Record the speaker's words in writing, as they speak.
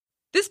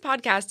This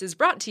podcast is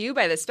brought to you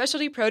by the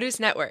Specialty Produce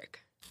Network.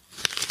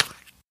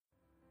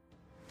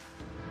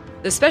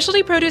 The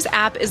Specialty Produce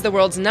app is the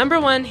world's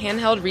 #1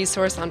 handheld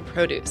resource on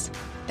produce.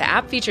 The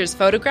app features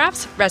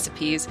photographs,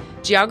 recipes,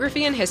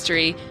 geography and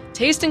history,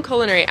 taste and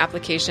culinary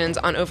applications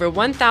on over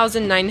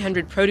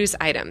 1,900 produce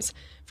items.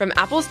 From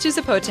apples to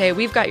zapote,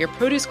 we've got your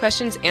produce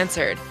questions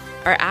answered.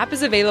 Our app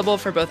is available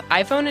for both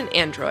iPhone and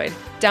Android.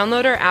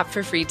 Download our app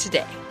for free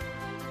today.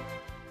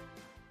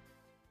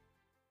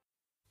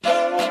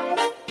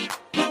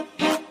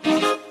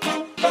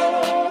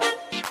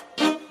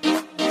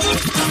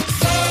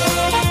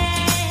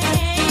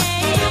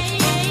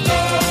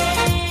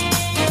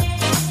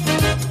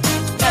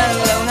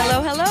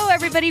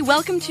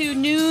 Welcome to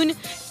Noon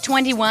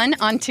 21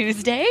 on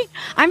Tuesday.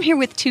 I'm here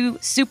with two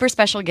super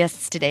special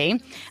guests today.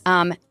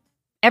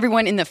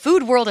 Everyone in the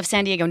food world of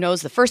San Diego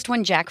knows the first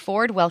one, Jack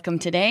Ford. Welcome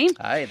today.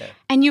 Hi there.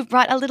 And you've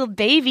brought a little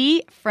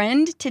baby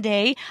friend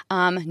today,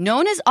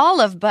 known as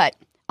Olive, but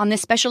on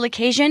this special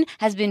occasion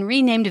has been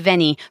renamed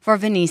Venny for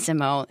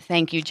Venissimo.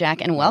 Thank you, Jack,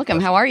 and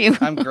welcome. How are you?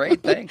 I'm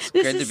great, thanks.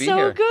 This Good is to be so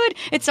here. good.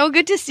 It's so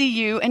good to see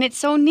you, and it's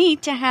so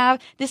neat to have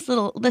this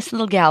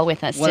little gal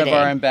with us One today. of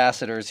our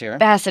ambassadors here.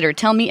 Ambassador,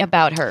 tell me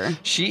about her.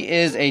 She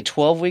is a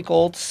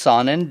 12-week-old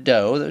Saanen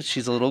doe.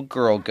 She's a little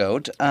girl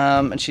goat,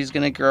 and she's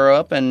going to grow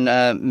up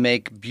and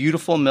make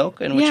beautiful milk,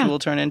 in which will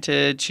turn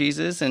into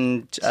cheeses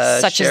and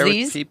Such share as with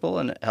these? people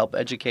and help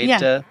educate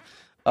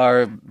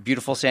our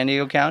beautiful San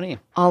Diego County.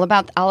 All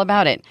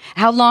about it.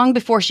 How long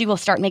before she will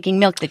start making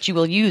milk that you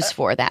will use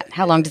for that?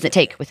 How long does it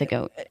take with a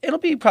goat? It'll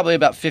be probably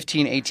about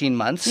 15, 18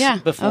 months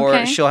before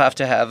okay. she'll have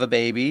to have a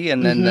baby,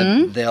 and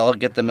then they'll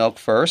get the milk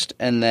first,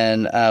 and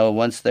then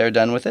once they're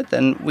done with it,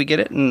 then we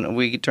get it and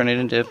we turn it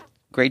into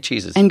great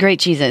cheeses. And great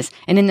cheeses.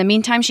 And in the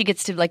meantime, she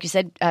gets to, like you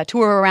said,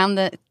 tour around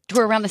the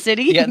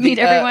city, meet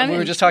everyone. We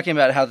were just talking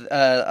about how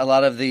a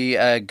lot of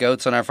the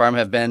goats on our farm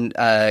have been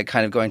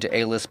kind of going to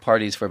A-list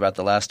parties for about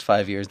the last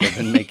 5 years. They've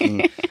been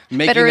making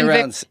the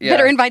rounds.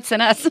 Better invites than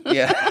us.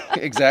 Yeah,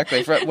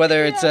 exactly.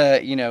 Whether it's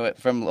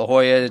from La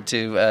Jolla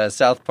to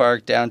South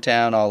Park,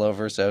 downtown, all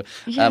over. So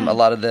a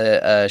lot of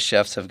the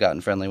chefs have gotten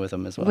friendly with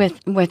them as well.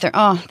 With her.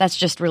 Oh, that's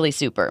just really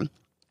super.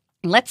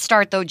 Let's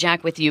start, though,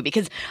 Jack, with you,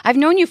 because I've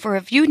known you for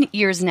a few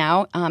years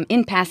now,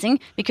 in passing,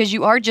 because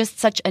you are just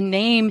such a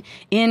name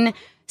in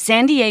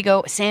San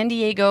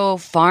Diego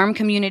farm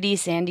community,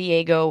 San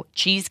Diego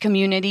cheese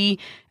community.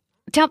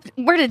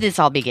 Where did this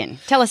all begin?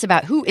 Tell us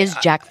about who is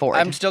Jack Ford.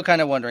 I'm still kind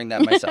of wondering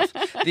that myself.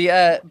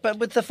 But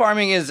with the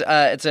farming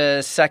it's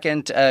a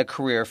second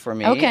career for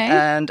me. Okay.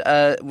 And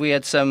we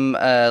had some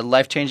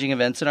life-changing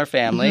events in our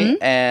family,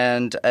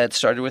 and it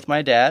started with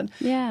my dad.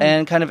 Yeah.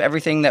 And kind of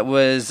everything that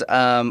was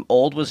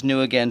old was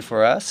new again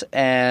for us.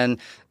 And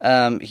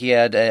he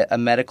had a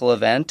medical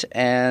event,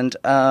 and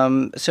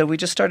so we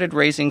just started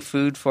raising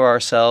food for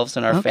ourselves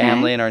and our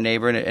family and our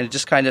neighbor, and it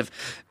just kind of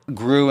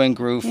grew and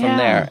grew from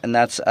there, and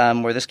that's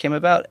where this came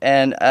about.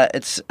 And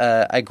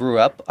I grew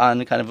up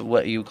on kind of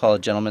what you call a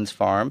gentleman's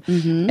farm,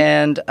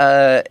 and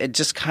it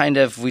just kind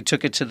of we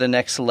took it to the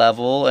next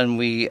level, and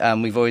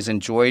we've always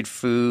enjoyed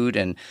food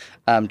and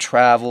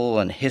travel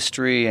and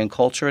history and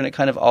culture, and it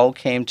kind of all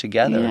came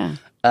together.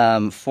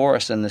 For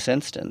us in this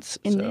instance.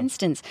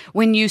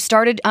 When you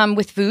started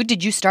with food,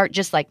 did you start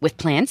just like with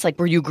plants? Like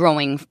were you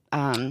growing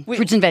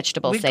fruits and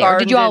vegetables, say? Or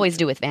did you always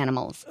do with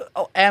animals?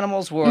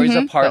 Animals were always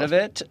a part of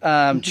it.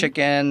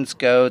 Chickens,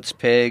 goats,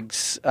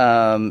 pigs,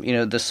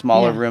 the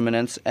smaller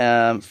ruminants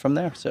from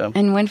there. So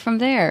and went from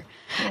there.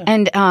 Yeah.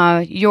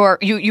 And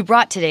you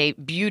brought today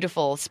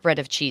beautiful spread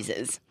of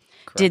cheeses.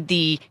 Correct. Did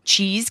the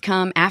cheese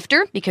come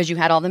after because you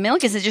had all the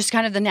milk? Is it just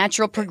kind of the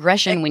natural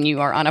progression when you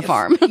are on a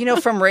farm?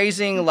 From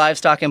raising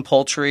livestock and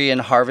poultry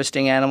and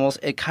harvesting animals,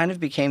 it kind of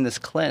became this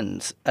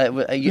cleanse.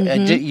 You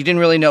didn't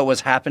really know what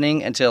was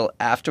happening until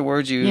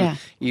afterwards.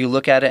 You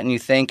look at it and you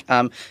think,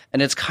 and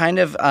it's kind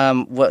of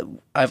what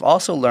I've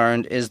also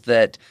learned is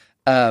that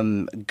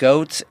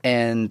goats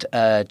and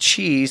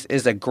cheese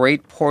is a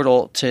great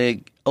portal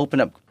to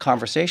open up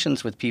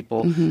conversations with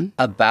people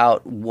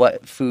about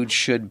what food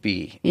should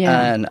be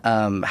and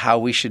how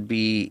we should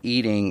be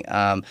eating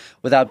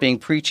without being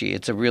preachy.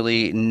 It's a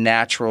really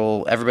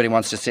natural, everybody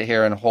wants to sit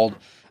here and hold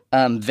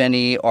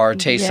Venny or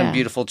taste some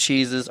beautiful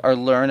cheeses or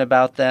learn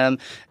about them.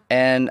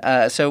 And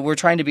so we're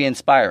trying to be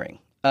inspiring.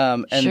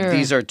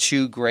 These are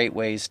two great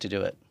ways to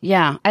do it.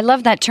 Yeah, I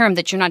love that term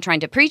that you're not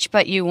trying to preach,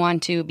 but you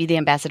want to be the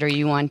ambassador.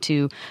 You want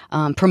to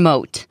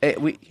promote.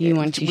 We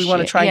want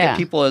to try and get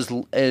people as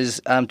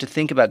to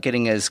think about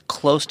getting as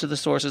close to the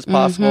source as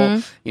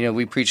possible.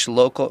 We preach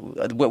local.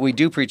 What we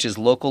do preach is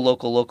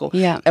local.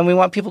 Yeah, and we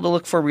want people to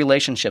look for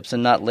relationships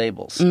and not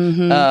labels.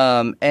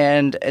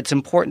 And it's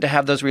important to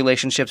have those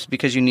relationships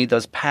because you need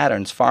those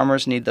patterns.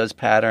 Farmers need those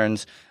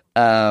patterns.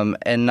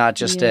 And not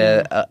just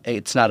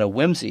it's not a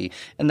whimsy,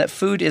 and that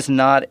food is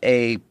not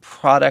a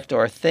product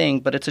or a thing,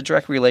 but it's a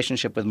direct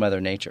relationship with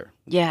Mother Nature.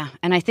 Yeah,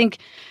 and I think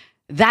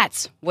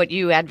that's what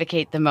you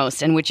advocate the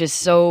most, and which is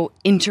so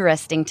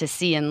interesting to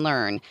see and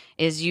learn,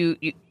 is you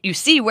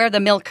see where the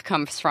milk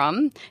comes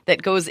from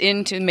that goes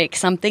in to make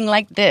something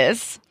like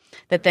this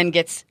that then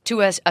gets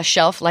to a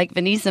shelf like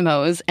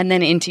Venissimo's and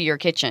then into your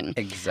kitchen.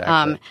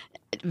 Exactly.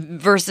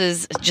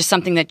 Versus just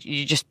something that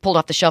you just pulled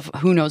off the shelf.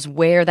 Who knows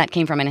where that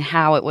came from and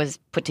how it was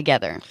put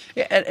together.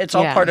 Yeah, it's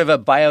all part of a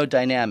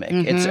biodynamic.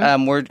 It's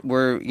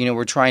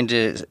we're trying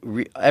to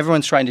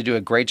everyone's trying to do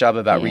a great job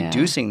about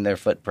reducing their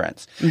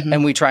footprints,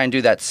 and we try and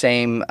do that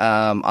same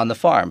on the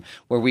farm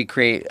where we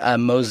create a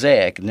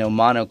mosaic,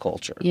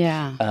 monoculture.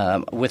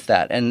 With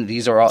that, and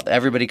these are all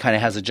everybody kind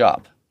of has a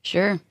job.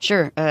 Sure.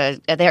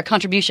 Their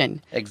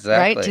contribution,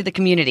 exactly, right, to the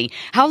community.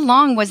 How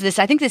long was this?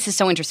 I think this is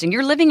so interesting.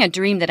 You're living a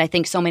dream that I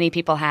think so many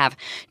people have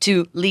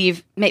to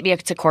leave. Maybe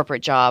it's a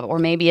corporate job, or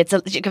maybe it's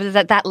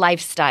that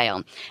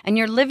lifestyle, and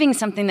you're living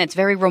something that's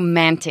very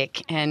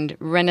romantic and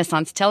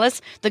Renaissance. Tell us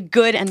the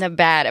good and the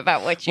bad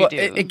about what you do.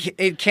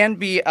 It can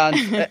be on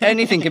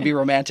anything can be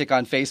romantic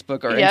on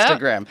Facebook or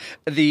Instagram.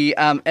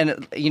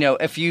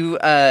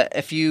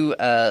 If you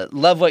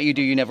love what you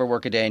do, you never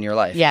work a day in your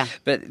life. Yeah.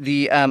 But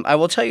I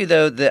will tell you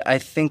though that I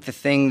think the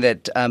thing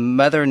that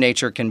Mother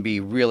Nature can be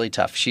really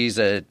tough. She's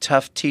a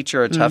tough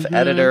teacher, a tough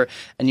editor,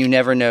 and you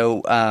never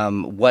know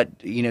what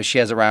she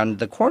has around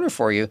the corner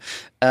for you,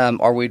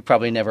 or we'd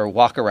probably never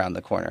walk around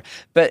the corner.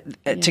 But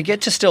to get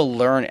to still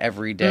learn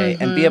every day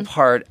and be a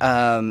part,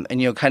 and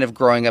kind of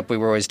growing up, we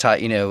were always taught,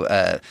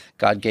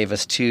 God gave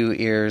us 2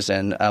 ears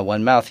and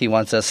 1 mouth. He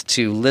wants us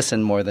to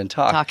listen more than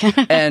talk.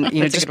 And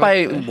just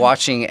by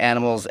watching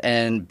animals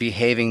and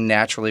behaving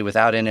naturally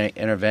without any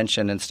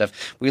intervention and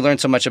stuff, we learn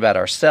so much about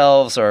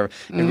ourselves, or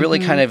it really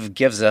kind of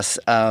gives us,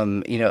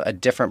 a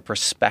different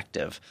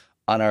perspective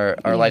on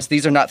our lives.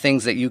 These are not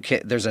things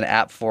that there's an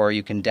app for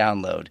you can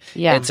download.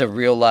 Yeah. It's a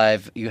real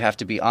live, you have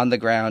to be on the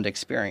ground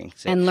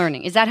experiencing. And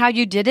learning. Is that how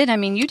you did it? I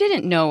mean, you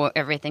didn't know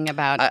everything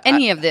about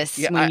any of this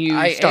when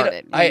you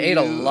started. I ate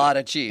a lot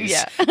of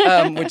cheese,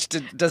 which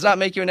does not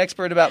make you an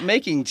expert about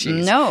making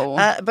cheese. No.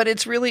 But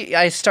it's really,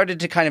 I started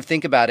to kind of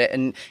think about it,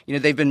 and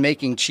they've been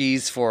making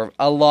cheese for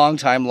a long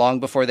time, long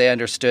before they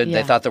understood.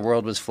 They thought the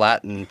world was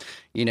flat, and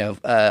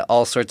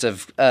all sorts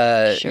of,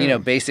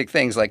 basic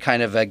things like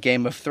kind of a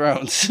Game of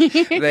Thrones.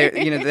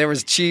 There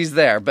was cheese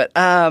there. But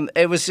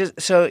it was just,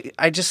 so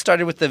I just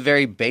started with the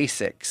very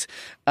basics.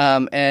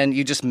 And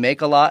you just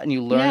make a lot and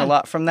you learn a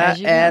lot from that.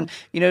 And,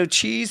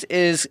 cheese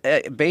is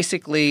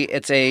basically,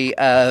 it's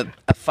a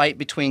fight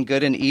between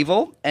good and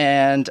evil.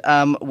 And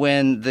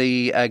when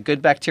the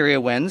good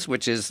bacteria wins,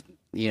 which is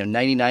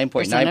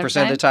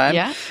 99.9% of the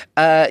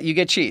time, you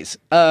get cheese.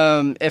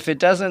 If it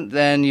doesn't,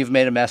 then you've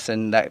made a mess,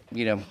 and that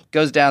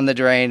goes down the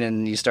drain,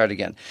 and you start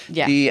again.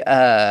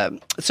 Yeah.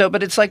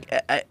 But it's like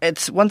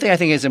it's one thing I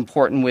think is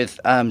important with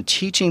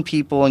teaching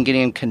people and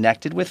getting them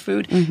connected with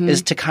food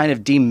is to kind of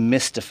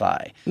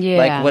demystify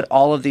like what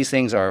all of these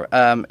things are.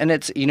 And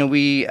it's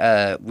we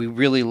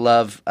really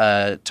love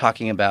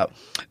talking about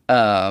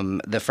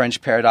the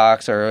French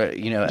paradox, or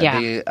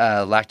the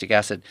lactic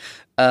acid.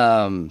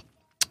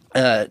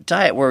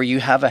 Diet where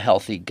you have a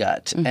healthy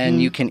gut and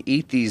you can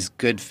eat these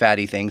good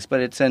fatty things, but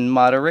it's in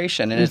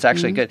moderation, and it's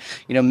actually good.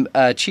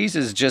 Cheese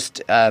is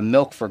just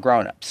milk for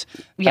grown-ups.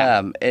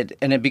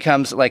 It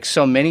becomes like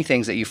so many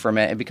things that you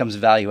ferment. It becomes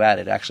value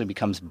added. It actually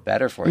becomes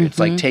better for you. It's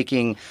like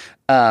taking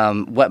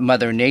what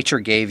Mother Nature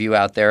gave you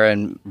out there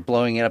and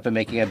blowing it up and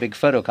making a big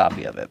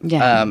photocopy of it.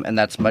 And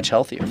that's much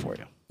healthier for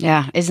you.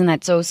 Yeah, isn't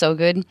that so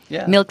good?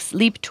 Yeah. Milk's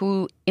leap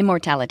to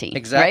immortality.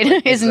 Exactly.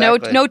 Right?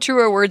 Exactly. No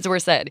truer words were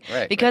said.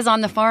 Right. Because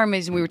on the farm,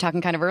 as we were talking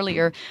kind of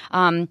earlier,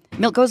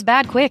 milk goes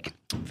bad quick.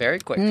 Very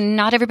quick.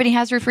 Not everybody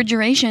has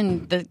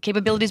refrigeration, the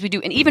capabilities we do.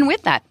 And even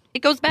with that, it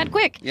goes bad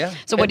quick. Yeah.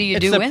 So what do you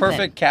do with it? It's the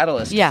perfect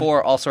catalyst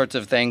for all sorts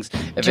of things.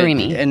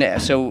 Dreamy. It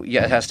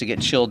has to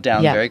get chilled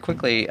down very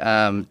quickly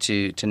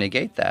to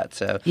negate that.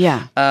 So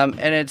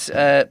and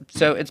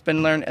it's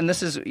been learned. And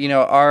this is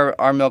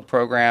our milk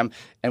program,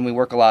 and we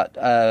work a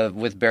lot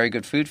with Very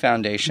Good Food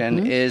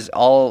Foundation. Is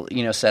all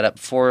set up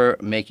for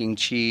making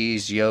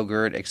cheese,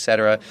 yogurt,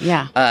 etc.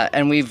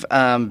 And we've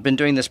been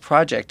doing this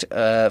project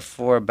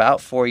for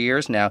about 4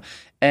 years now.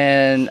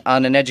 And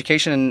on an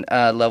education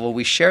level,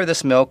 we share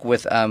this milk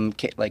with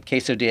like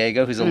Queso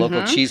Diego, who's a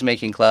local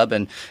cheese-making club.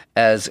 And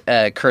as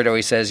Kurt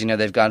always says,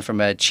 they've gone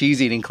from a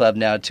cheese-eating club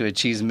now to a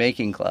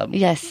cheese-making club.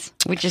 Yes,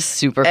 which is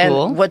super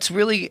cool. And what's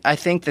really, I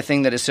think, the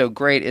thing that is so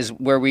great is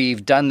where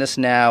we've done this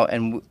now,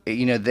 and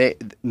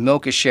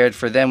milk is shared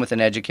for them with an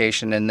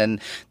education, and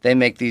then they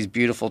make these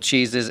beautiful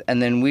cheeses,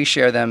 and then we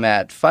share them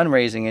at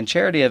fundraising and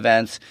charity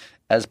events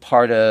as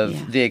part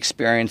of the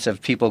experience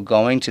of people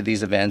going to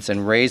these events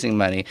and raising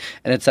money.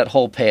 And it's that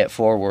whole pay it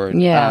forward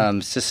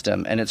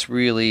system. And it's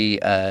really,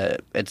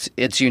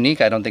 it's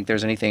unique. I don't think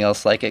there's anything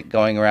else like it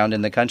going around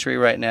in the country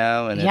right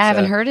now. And I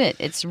haven't heard it.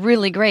 It's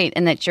really great,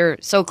 and that you're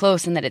so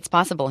close and that it's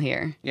possible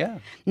here. Yeah.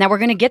 Now we're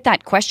going to get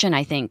that question,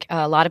 I think.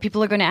 A lot of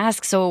people are going to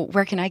ask, so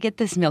where can I get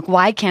this milk?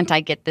 Why can't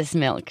I get this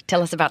milk?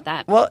 Tell us about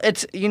that. Well,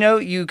 it's,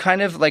 you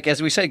kind of, like,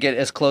 as we said, get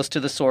as close to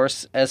the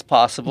source as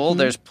possible.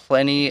 There's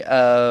plenty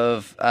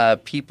of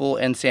people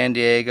in San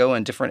Diego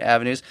and different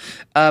avenues.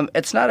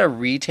 It's not a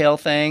retail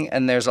thing,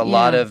 and there's a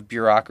lot of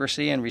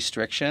bureaucracy and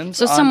restrictions.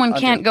 So someone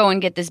can't go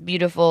and get this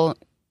beautiful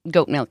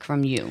goat milk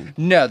from you.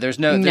 No, there's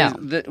no. No.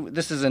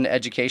 This is an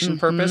education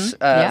purpose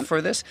Yep.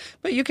 for this,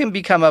 but you can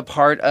become a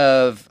part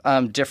of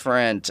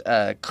different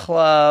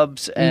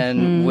clubs,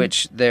 and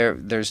which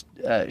there's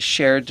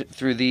shared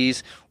through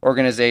these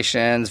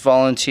organizations.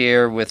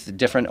 Volunteer with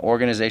different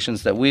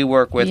organizations that we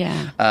work with,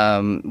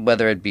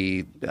 whether it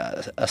be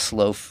a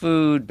Slow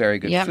Food, Very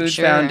Good Food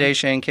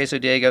Foundation, Queso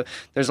Diego.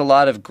 There's a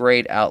lot of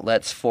great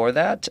outlets for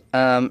that,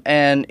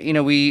 and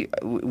we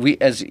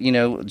as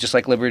just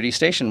like Liberty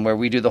Station, where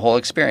we do the whole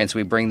experience.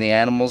 We bring the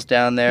animals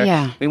down there.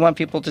 Yeah. We want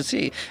people to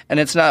see, and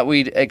it's not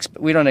we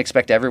don't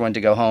expect everyone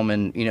to go home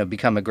and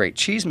become a great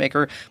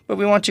cheesemaker, but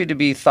we want you to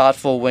be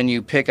thoughtful when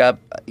you pick up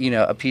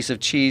a piece of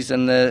cheese,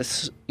 and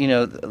there's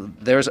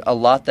a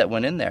lot that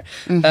went in there.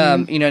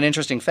 An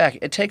interesting fact: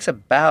 it takes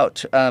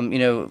about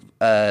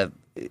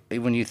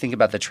when you think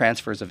about the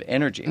transfers of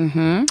energy,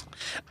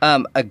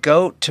 a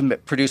goat to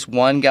produce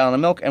 1 gallon of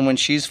milk, and when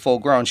she's full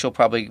grown, she'll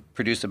probably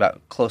produce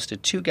about close to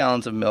 2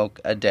 gallons of milk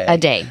a day.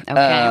 Okay.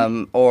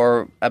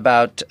 Or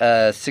about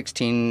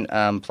 16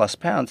 plus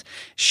pounds.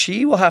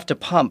 She will have to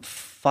pump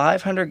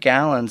 500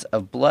 gallons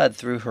of blood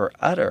through her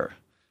udder.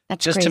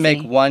 That's just crazy. to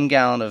make 1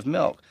 gallon of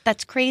milk.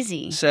 That's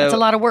crazy. So, that's a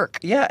lot of work.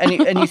 Yeah, and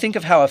you think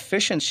of how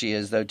efficient she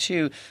is, though,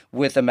 too,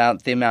 with the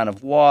amount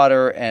of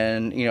water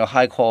and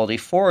high quality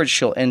forage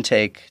she'll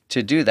intake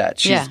to do that.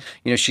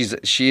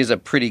 She is a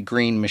pretty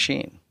green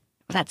machine.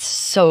 That's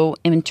so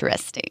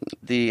interesting.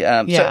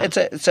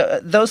 So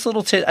those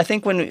little I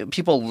think when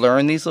people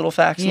learn these little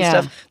facts and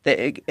stuff,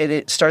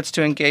 it starts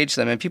to engage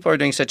them. And people are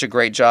doing such a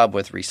great job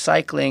with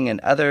recycling and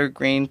other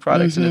green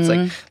products. And it's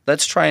like,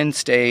 let's try and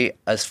stay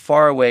as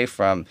far away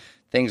from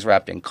things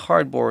wrapped in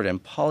cardboard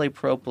and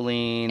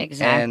polypropylene.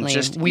 Exactly. And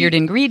just weird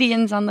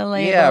ingredients on the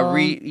label. Yeah,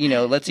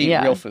 let's eat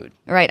real food.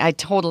 Right. I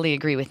totally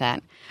agree with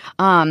that.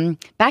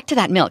 Back to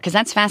that milk, because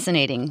that's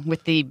fascinating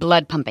with the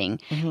blood pumping.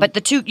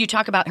 But you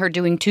talk about her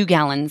doing 2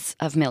 gallons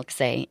of milk,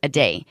 say, a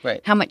day.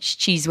 Right. How much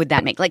cheese would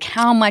that make? Like,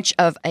 how much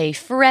of a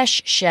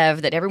fresh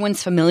chev that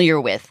everyone's familiar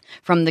with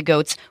from the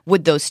goats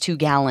would those 2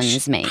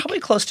 gallons make? Probably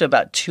close to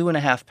about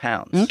 2.5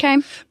 pounds. Okay.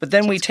 But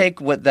then we take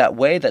that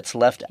whey that's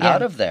left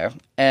out of there,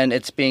 and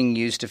it's being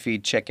used to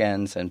feed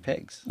chickens and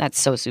pigs. That's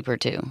so super,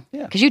 too.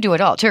 Yeah. Because you do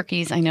it all.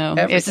 Turkeys, I know.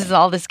 Everything. This is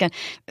all this kind.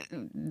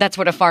 That's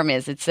what a farm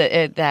is. It's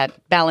that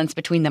balance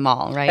between them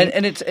all, right?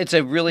 And it's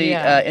a really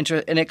and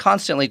it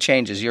constantly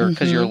changes.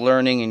 Because you're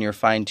learning and you're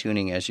fine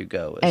tuning as you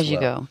go. As you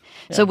well. go.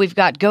 Yeah. So we've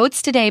got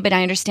goats today, but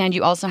I understand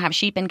you also have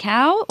sheep and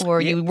cow,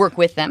 or you work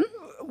with them.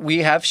 We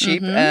have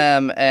sheep,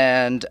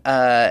 and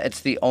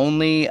it's the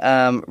only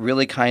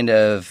really kind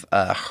of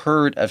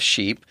herd of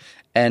sheep.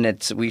 And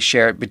we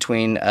share it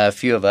between a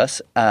few of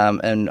us,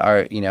 and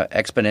our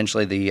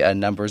exponentially the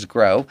numbers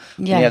grow.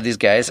 Yeah. We have these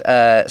guys.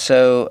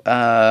 So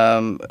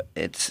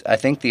it's I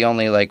think the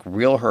only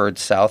real herd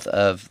south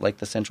of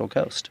the Central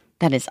Coast.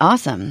 That is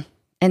awesome.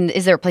 And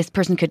is there a place a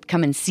person could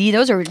come and see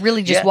those, or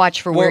really just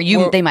watch for where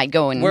they might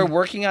go? And we're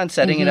working on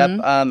setting it up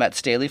at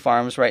Staley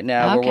Farms right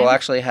now, where we'll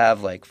actually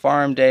have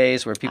farm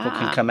days where people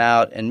can come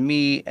out and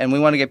meet, and we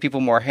want to get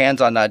people more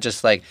hands-on, not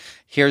just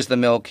here's the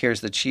milk,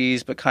 here's the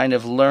cheese, but kind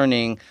of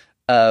learning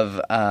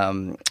of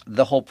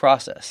the whole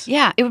process.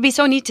 Yeah, it would be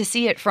so neat to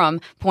see it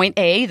from point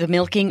A, the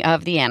milking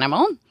of the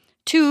animal,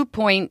 to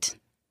point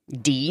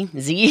D,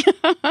 Z,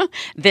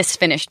 this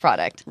finished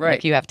product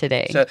like you have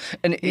today. So,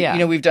 and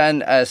we've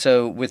done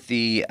so with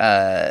the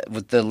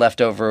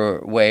leftover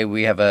whey.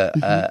 We have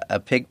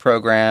a pig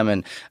program,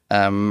 and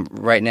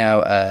right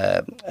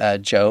now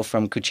Joe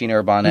from Cucina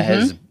Urbana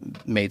has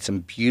made some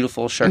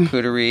beautiful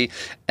charcuterie,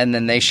 and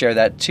then they share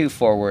that too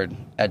forward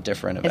at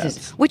different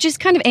events, which is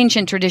kind of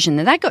ancient tradition.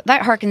 And that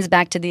harkens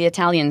back to the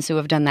Italians who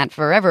have done that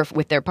forever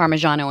with their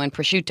Parmigiano and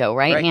prosciutto,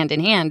 right? Hand in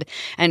hand.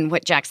 And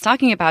what Jack's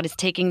talking about is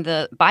taking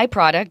the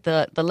byproduct,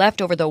 the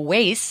leftover, the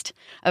waste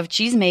of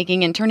cheese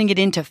making, and turning it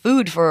into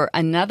food for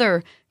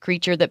another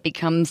creature that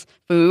becomes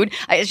food.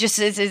 It's just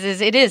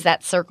it is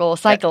that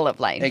cycle of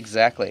life.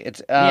 Exactly.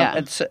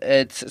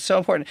 It's so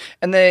important,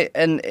 and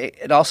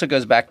it also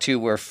goes back to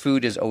where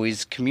food is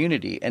always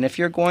community. And if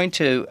you're going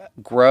to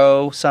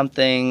grow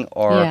something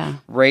or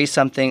raise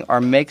something or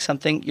make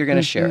something, you're going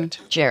to share it.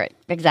 Share it,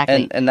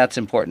 exactly. And that's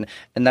important.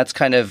 And that's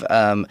kind of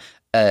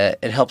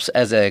it helps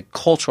as a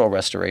cultural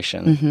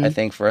restoration, I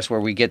think, for us, where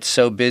we get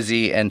so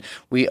busy and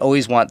we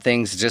always want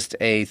things just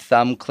a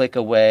thumb click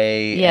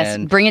away. Yes,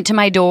 and bring it to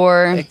my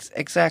door.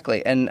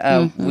 Exactly.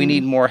 And we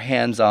need more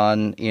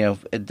hands-on.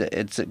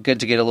 It's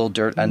good to get a little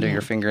dirt under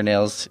your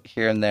fingernails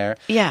here and there.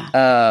 Yeah.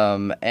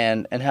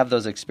 And have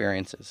those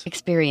experiences.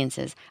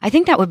 I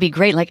think that would be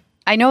great.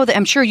 I know that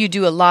I'm sure you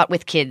do a lot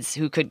with kids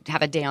who could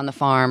have a day on the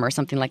farm or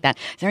something like that.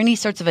 Is there any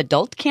sorts of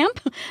adult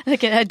camp,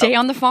 like a day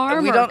on the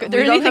farm? We don't have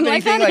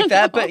anything like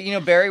that. But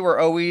Barry, we're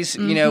always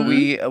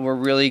we're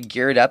really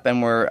geared up,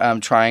 and we're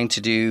trying to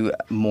do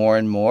more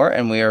and more,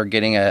 and we are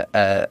getting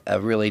a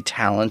really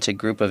talented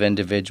group of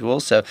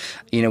individuals. So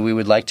we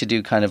would like to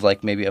do kind of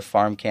maybe a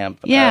farm camp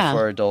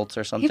for adults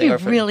or something.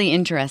 It'd be really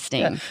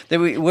interesting. Yeah.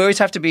 We always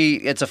have to be.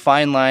 It's a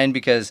fine line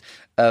because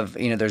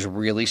there's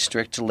really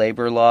strict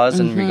labor laws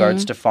in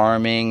regards to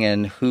farming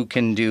and who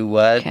can do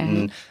what.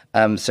 Okay.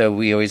 And so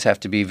we always have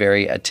to be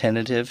very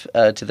attentive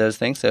to those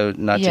things, so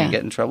not to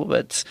get in trouble.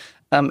 But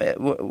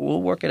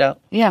we'll work it out.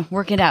 Yeah,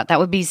 work it out. That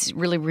would be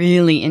really,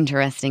 really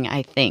interesting,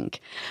 I think.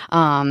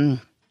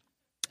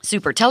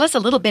 Super. Tell us a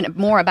little bit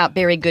more about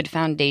Berry Good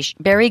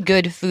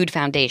Food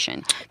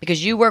Foundation,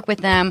 because you work with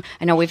them.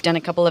 I know we've done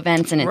a couple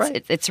events, and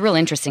it's real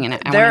interesting.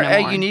 And they're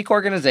a unique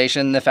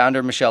organization. The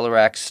founder, Michelle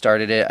Larac,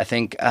 started it. I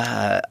think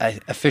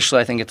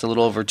officially, I think it's a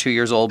little over 2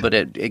 years old, but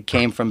it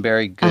came from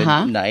Berry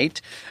Good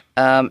Night.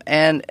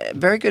 And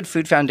Berry Good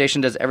Food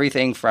Foundation does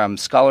everything from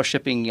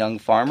scholarshiping young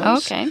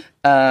farmers. Okay.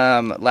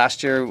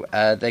 Last year,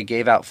 they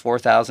gave out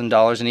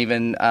 $4,000, and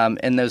even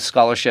in those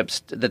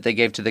scholarships that they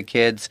gave to the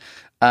kids,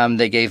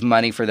 they gave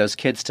money for those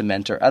kids to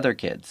mentor other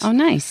kids. Oh,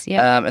 nice.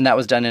 Yeah. And that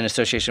was done in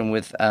association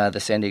with the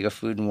San Diego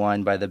Food and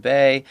Wine by the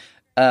Bay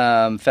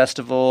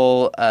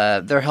Festival.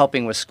 They're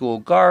helping with school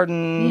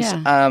gardens.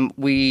 Yeah.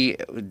 We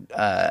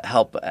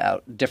help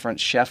out different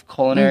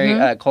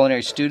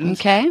culinary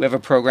students. Okay. We have a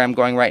program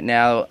going right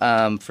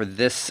now for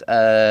this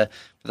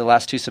for the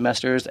last 2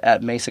 semesters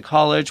at Mesa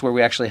College, where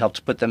we actually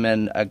helped put them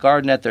in a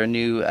garden at their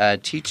new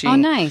teaching. Oh,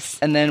 nice.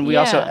 And then we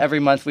also, every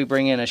month, we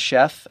bring in a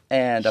chef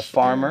and a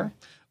farmer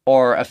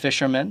or a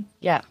fisherman.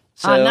 Yeah.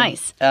 So,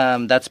 nice.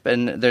 That's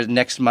been the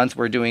next month.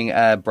 We're doing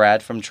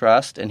Brad from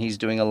Trust, and he's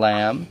doing a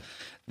lamb.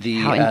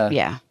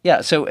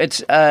 So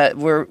it's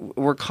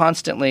we're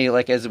constantly,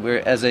 like, as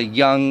a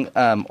young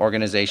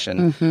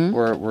organization,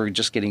 we're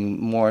just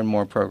getting more and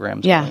more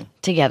programs going.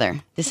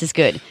 Together. This is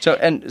good. So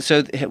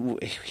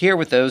here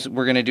with those,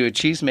 we're going to do a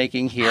cheese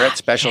making here at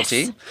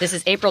Specialty. Yes. This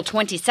is April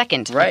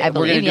 22nd, right? I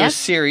believe. We're going to do a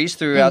series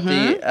throughout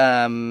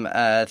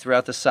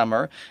the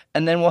summer,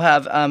 and then we'll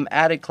have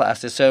added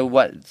classes. So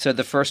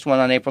the first one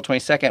on April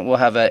 22nd, we'll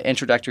have an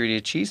introductory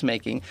to cheese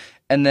making,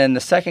 and then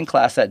the second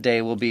class that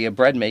day will be a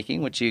bread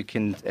making, which you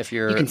can, if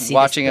you're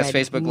watching us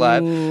Facebook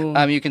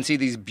Live, you can see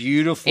these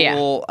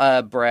beautiful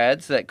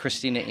breads that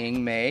Christina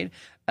Ng made.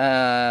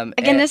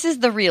 Again, this is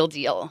the real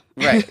deal.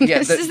 Right. Yeah,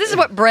 this is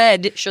what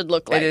bread should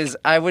look like. It is.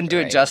 I wouldn't do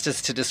it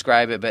justice to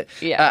describe it, but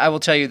I will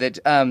tell you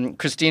that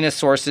Christina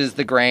sources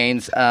the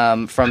grains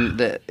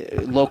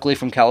locally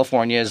from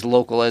California, as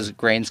local as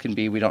grains can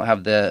be. We don't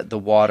have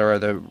the water or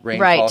the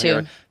rainfall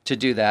here to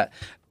do that.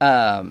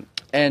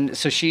 And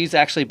so she's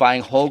actually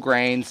buying whole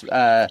grains.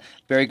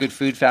 Very Good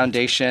Food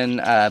Foundation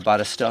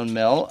bought a stone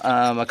mill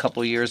a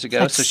couple years ago.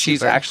 That's so she's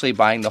super. actually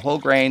buying the whole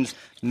grains,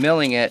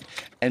 milling it,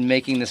 and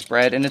making this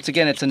bread. And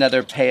it's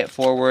another pay it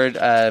forward.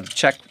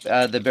 Check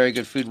the Very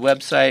Good Food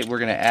website. We're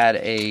going to add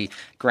a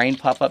grain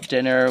pop-up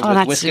dinner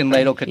with Whisk and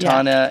Ladle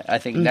Katana, I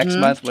think next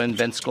month when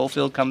Ben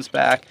Schofield comes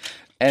back.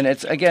 And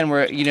it's, again,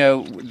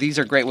 these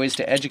are great ways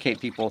to educate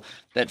people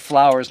that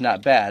flour is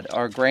not bad.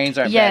 Our grains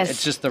aren't bad.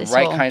 It's just the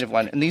right kind of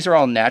one. And these are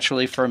all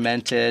naturally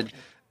fermented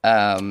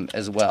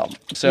as well.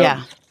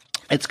 So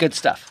it's good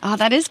stuff. Oh,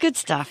 that is good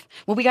stuff.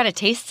 Well, we got to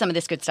taste some of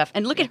this good stuff.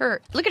 And look at her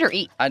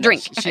eat,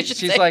 drink.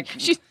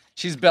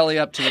 She's belly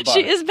up to the bar.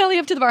 She is belly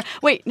up to the bar.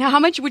 Wait, now how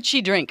much would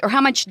she drink, or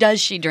how much does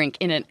she drink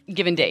in a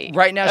given day?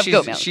 Right now,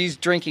 she's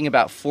drinking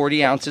about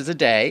 40 ounces a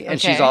day, and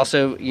she's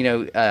also,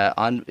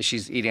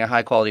 she's eating a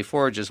high quality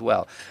forage as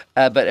well.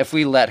 But if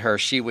we let her,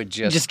 she would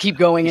just keep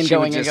going and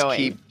going and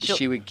going.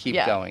 She would keep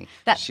going.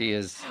 She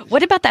is.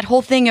 What about that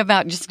whole thing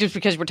about just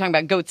because we're talking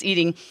about goats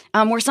eating,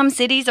 where some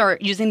cities are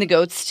using the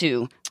goats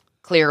to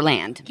clear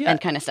land and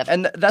kind of stuff.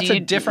 And that's a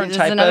different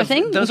type of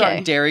thing. Those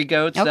aren't dairy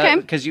goats. Okay.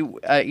 Because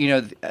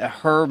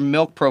her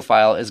milk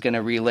profile is going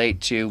to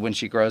relate to when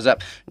she grows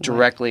up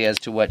directly as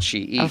to what she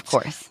eats. Of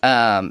course.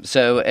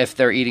 So if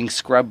they're eating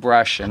scrub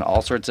brush and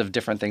all sorts of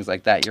different things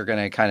like that, you're going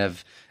to kind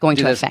of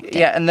affect it.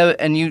 Yeah,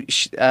 and you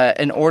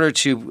in order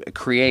to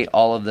create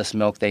all of this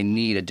milk, they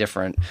need a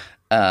different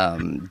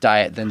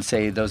diet than,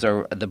 say, those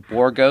are the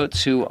Boer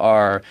goats, who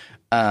are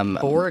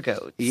Boer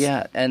goats.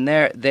 Yeah, and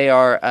they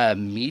are a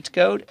meat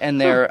goat,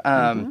 and they're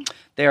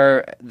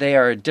they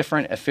are a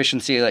different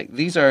efficiency. Like,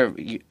 these are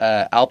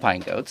alpine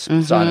goats,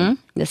 Saanen.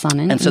 The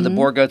Saanen. And so the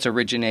Boer goats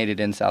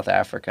originated in South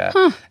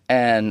Africa,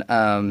 and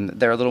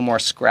they're a little more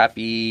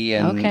scrappy.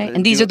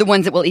 And these are the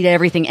ones that will eat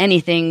everything,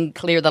 anything,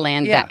 clear the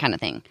land, that kind of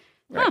thing.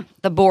 Right.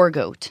 The Boer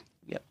goat.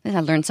 Yep.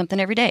 I learned something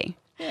every day.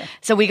 Yeah.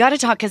 So we got to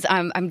talk, because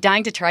I'm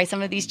dying to try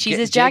some of these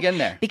cheeses, Jack. Dig in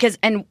there.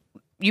 And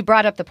you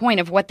brought up the point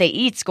of what they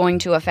eat is going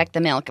to affect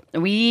the milk.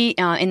 We,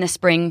 in the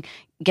spring,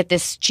 get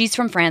this cheese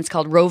from France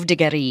called Rove de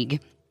Garrigue.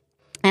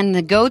 And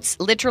the goats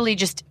literally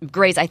just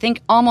graze, I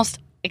think, almost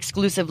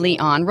exclusively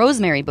on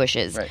rosemary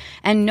bushes. Right.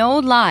 And no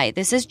lie,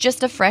 this is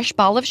just a fresh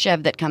ball of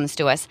Chev that comes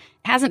to us.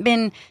 It hasn't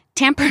been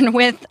tampered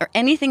with or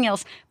anything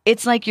else.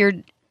 It's like you're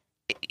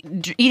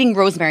eating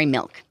rosemary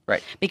milk.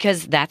 Right.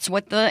 Because that's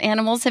what the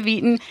animals have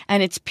eaten,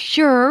 and it's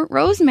pure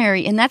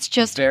rosemary, and that's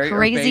just very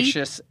crazy.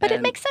 Herbaceous, but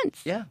it makes sense.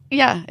 Yeah.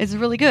 Yeah, it's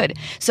really good.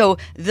 So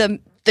the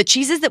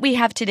cheeses that we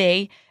have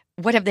today,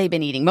 what have they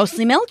been eating?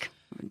 Mostly milk?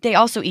 they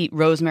also eat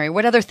rosemary.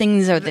 What other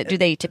things do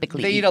they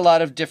typically eat? They eat a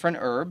lot of different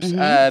herbs.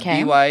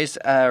 Okay. BY's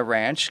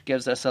Ranch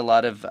gives us a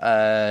lot of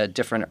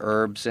different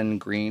herbs and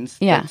greens.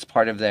 Yeah. That's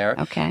part of there.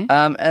 Okay.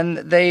 And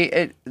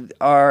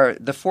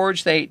the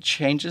forage they eat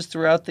changes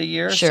throughout the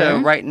year. Sure. So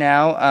right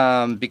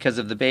now, because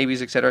of the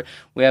babies, et cetera,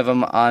 we have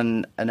them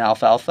on an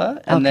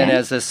alfalfa. And then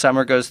as the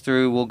summer goes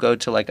through, we'll go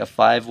to like a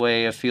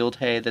 5-way of field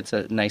hay that's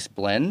a nice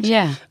blend.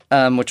 Yeah.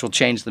 Which will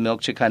change the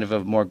milk to kind of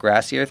a more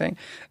grassier thing.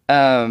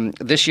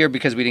 This year,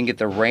 because we didn't get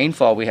the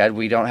rainfall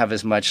we don't have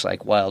as much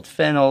like wild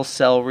fennel,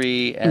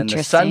 celery, and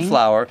the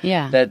sunflower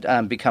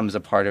that becomes a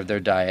part of their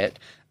diet.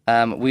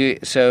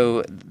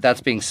 So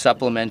that's being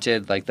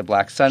supplemented, like the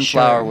black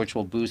sunflower, which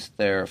will boost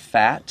their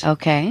fat.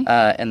 Okay.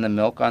 And the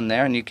milk on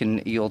there, and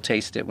you'll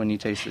taste it when you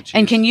taste the cheese.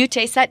 And can you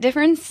taste that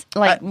difference,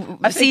 like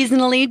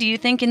seasonally? Do you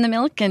think in the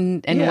milk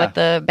and what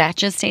the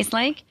batches taste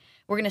like?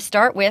 We're going to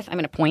start with. I'm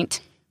going to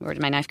point. Where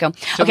did my knife go?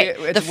 So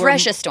okay, the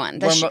freshest one.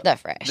 The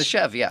fresh. The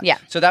Chev, yeah. Yeah.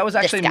 So that was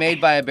actually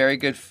made by a very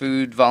good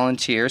food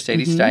volunteer,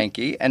 Sadie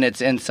Steinke, and it's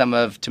in some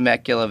of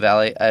Temecula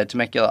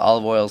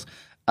Olive Oil's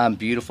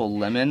beautiful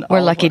lemon.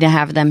 We're lucky to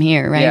have them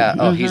here, right? Yeah.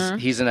 Oh,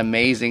 he's an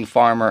amazing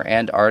farmer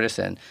and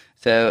artisan.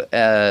 So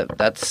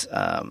that's.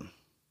 And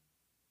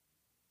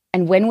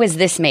when was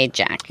this made,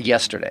 Jack?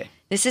 Yesterday.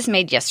 This is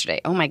made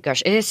yesterday. Oh my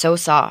gosh, it is so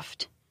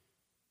soft.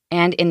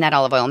 And in that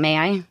olive oil, may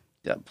I?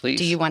 Yeah, please.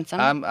 Do you want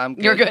some? I'm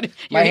good. You're good.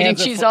 You're eating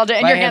cheese all day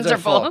and your hands are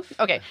full.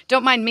 full. Okay.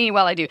 Don't mind me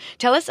while I do.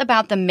 Tell us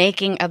about the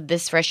making of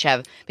this fresh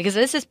Chev, because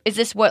is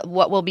this what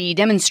will be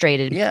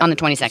demonstrated on the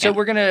 22nd? So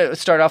we're going to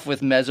start off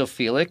with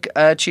mesophilic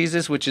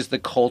cheeses, which is the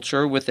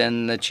culture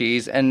within the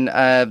cheese. And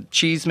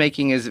cheese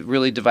making is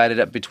really divided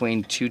up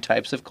between two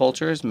types of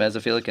cultures,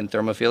 mesophilic and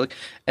thermophilic,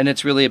 and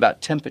it's really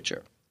about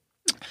temperature.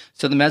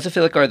 So the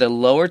mesophilic are the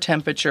lower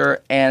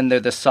temperature, and they're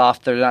the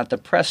soft. They're not the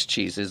pressed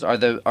cheeses. Are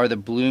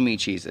the bloomy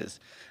cheeses.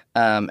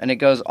 And it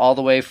goes all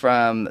the way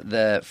from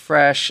the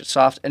fresh,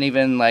 soft, and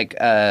even like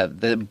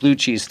the blue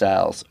cheese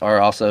styles are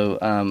also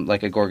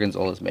like a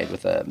gorgonzola is made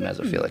with a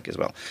mesophilic as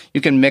well.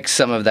 You can mix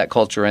some of that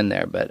culture in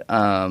there, but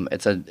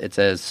it's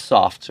a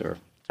softer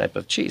type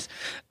of cheese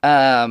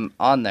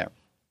on there.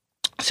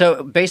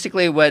 So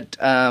basically what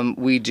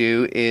we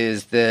do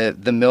is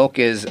the milk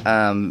is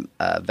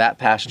vat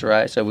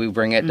pasteurized. So we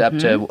bring it up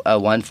to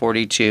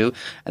 142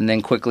 and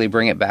then quickly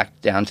bring it back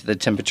down to the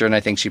temperature. And I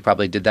think she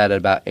probably did that at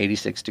about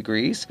 86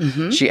 degrees.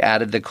 She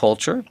added the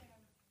culture.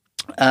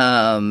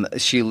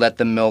 She let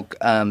the milk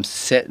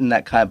sit in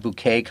that kind of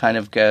bouquet kind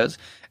of goes.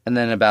 And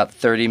then about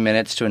 30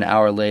 minutes to an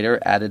hour later,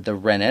 added the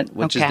rennet,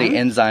 which is the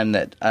enzyme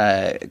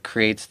that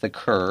creates the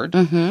curd,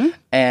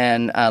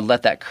 and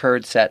let that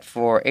curd set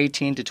for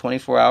 18 to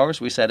 24 hours.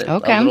 We set it a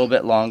little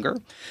bit longer.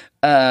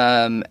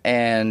 And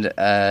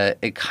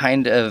it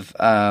kind of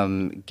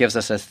gives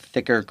us a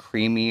thicker,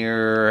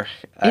 creamier...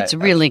 it's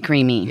really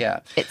creamy. Yeah.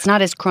 It's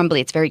not as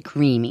crumbly. It's very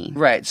creamy.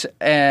 Right. So,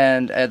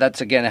 and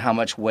that's, again, how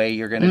much whey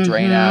you're going to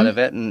drain out of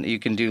it, and you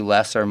can do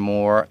less or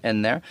more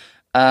in there.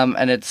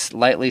 And it's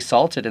lightly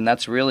salted, and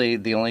that's really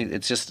the only.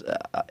 It's just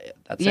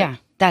that's it. Yeah,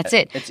 that's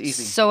it. It's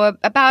easy. So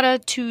about a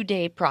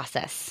 2-day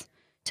process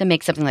to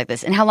make something like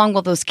this. And how long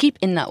will those keep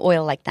in the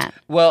oil like that?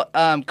 Well,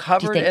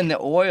 covered in the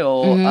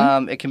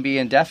oil, it can be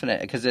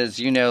indefinite because, as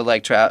you know,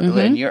 like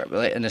in Europe,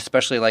 and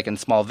especially like in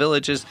small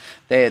villages,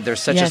 there's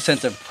such a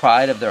sense of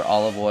pride of their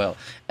olive oil.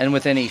 And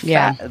with any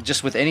fat,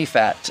 just with any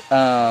fat,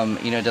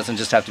 it doesn't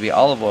just have to be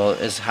olive oil.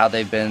 Is how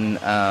they've been,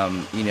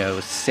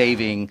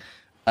 saving.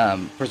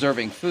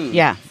 Preserving food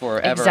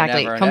forever and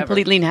ever and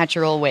completely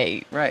natural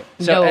way. Right.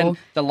 So and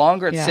the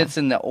longer it sits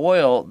in the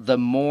oil, the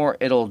more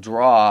it'll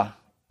draw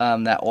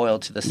that oil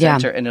to the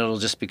center, and it'll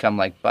just become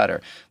like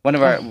butter. One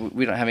of our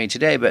we don't have any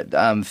today, but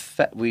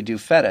we do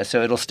feta.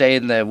 So it'll stay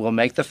we'll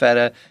make the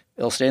feta.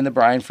 It'll stay in the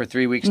brine for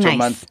 3 weeks to a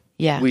month.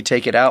 Yeah. We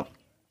take it out.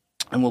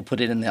 And we'll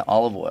put it in the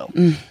olive oil.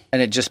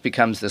 And it just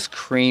becomes this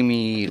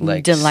creamy,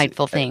 like...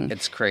 delightful thing.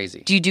 It's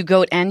crazy. Do you do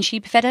goat and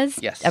sheep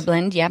fetas? Yes. A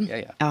blend, yeah?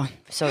 Yeah. Oh,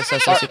 so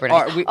super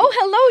nice.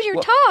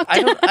 Hello,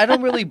 talked. I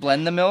don't really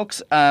blend the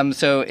milks.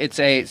 So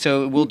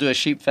we'll do a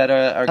sheep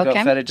feta or goat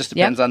feta. It just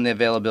depends on the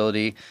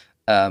availability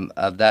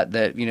of that.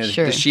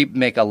 The sheep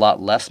make a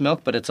lot less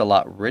milk, but it's a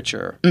lot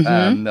richer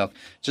milk.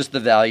 Just the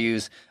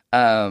values...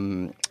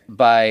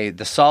 by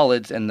the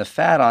solids and the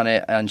fat on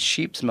it on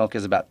sheep's milk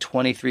is about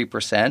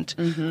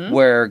 23%,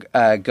 where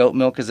goat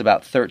milk is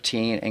about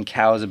 13% and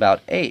cow is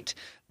about 8%.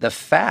 The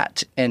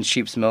fat in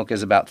sheep's milk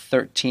is about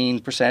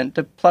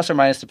 13%, plus or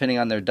minus depending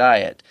on their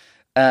diet.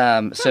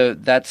 So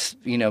that's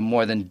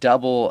more than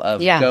double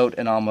of goat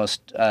and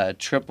almost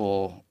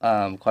triple,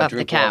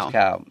 quadruple of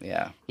cow.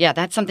 Yeah,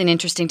 that's something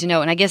interesting to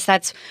know. And I guess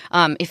that's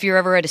if you're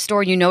ever at a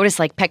store, you notice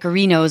like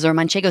Pecorinos or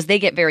Manchegos, they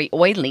get very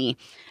oily.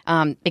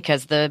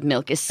 Because the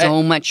milk is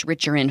so much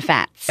richer in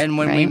fats. And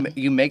when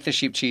you make the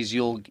sheep cheese,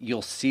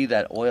 you'll see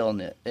that oil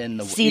in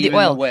the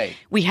oil. Way.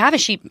 We have a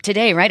sheep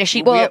today, right?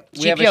 We have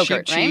yogurt, a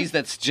sheep cheese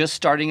that's just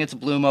starting its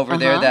bloom over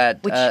there.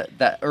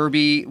 That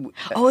herby.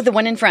 The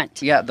one in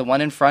front. Yeah, the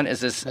one in front is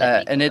this,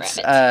 and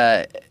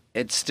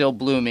it's still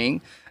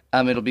blooming.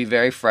 It'll be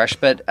very fresh.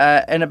 But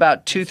in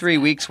about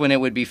 2-3 weeks, when it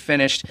would be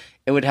finished,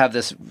 it would have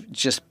this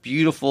just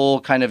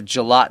beautiful kind of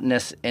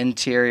gelatinous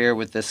interior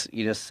with this,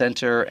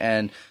 center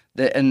and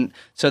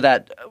so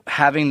that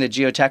having the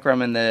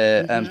geotechrum and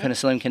the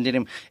Penicillium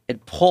candidum,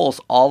 it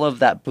pulls all of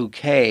that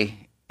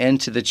bouquet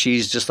into the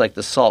cheese, just like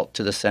the salt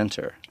to the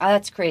center. Oh,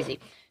 that's crazy.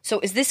 So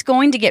is this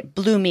going to get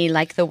bloomy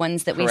like the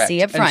ones that we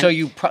see up front? And so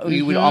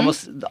you would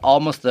almost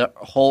the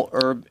whole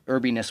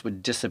herbiness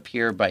would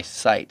disappear by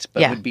sight,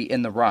 but it would be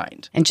in the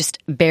rind. And just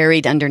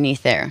buried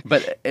underneath there.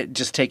 But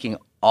just taking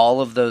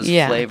all of those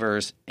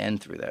flavors in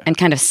through there. And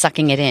kind of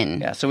sucking it in.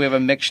 Yeah, so we have a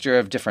mixture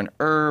of different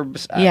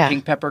herbs,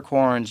 pink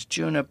peppercorns,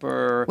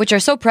 juniper. Which are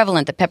so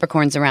prevalent, the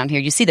peppercorns around here.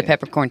 You see the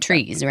peppercorn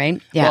trees,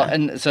 right? Yeah. Well,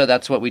 and so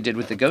that's what we did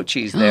with the goat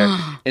cheese there,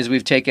 is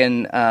we've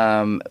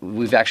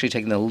actually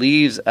taken the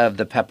leaves of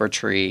the pepper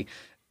tree,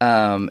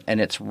 and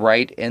it's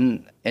right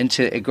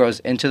it grows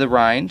into the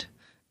rind.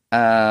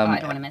 I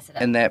don't want to mess it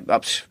up. And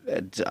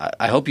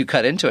I hope you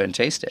cut into it and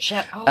taste it.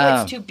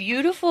 It's too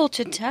beautiful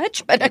to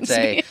touch. But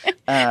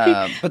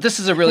but this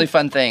is a really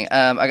fun thing.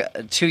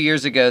 2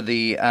 years ago,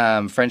 the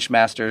French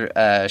Master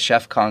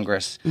Chef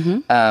Congress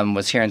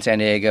was here in San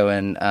Diego,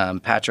 and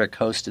Patrick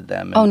hosted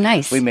them. And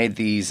nice. We made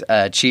these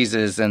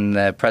cheeses, and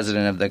the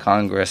president of the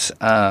Congress,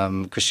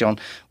 Christian,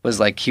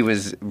 he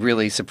was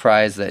really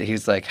surprised that he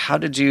was like, how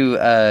did you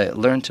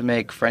learn to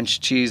make French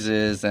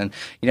cheeses? And,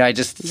 I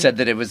just said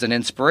that it was an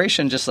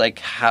inspiration, just like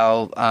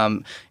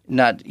how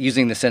not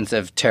using the sense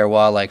of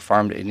terroir, like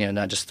farmed,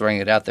 not just throwing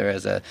it out there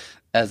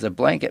as a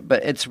blanket,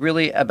 but it's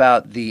really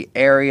about the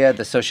area,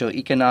 the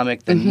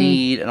socioeconomic, the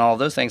need, and all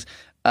those things.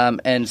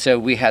 And so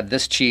we had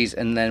this cheese,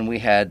 and then we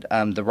had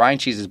the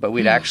rind cheeses, but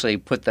we'd actually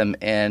put them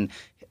in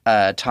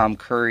Tom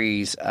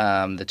Curry's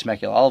the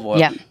Temecula olive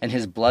oil and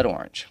his blood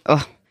orange.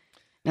 Oh.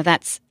 Now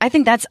I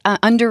think that's an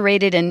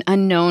underrated and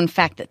unknown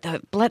fact that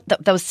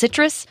those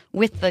citrus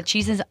with the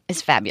cheeses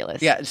is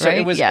fabulous. Yeah, so right?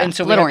 it was, and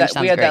so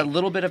we had that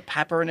little bit of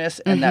pepperiness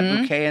and that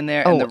bouquet in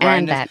there, and the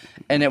rindness,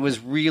 and it was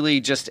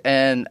really just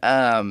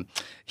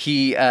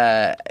he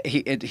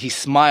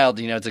smiled.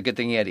 It's a good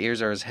thing he had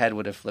ears, or his head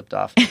would have flipped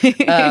off.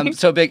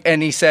 So big,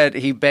 and he said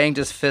he banged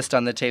his fist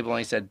on the table and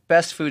he said,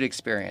 "Best food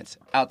experience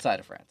outside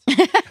of France."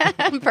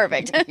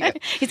 Perfect.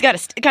 He's got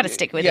to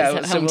stick with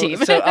his home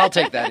team. So I'll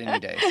take that any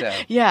day. So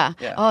yeah.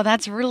 Oh,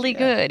 that's really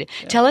good.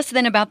 Yeah. Tell us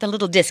then about the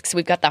little discs.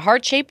 We've got the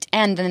heart-shaped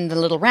and then the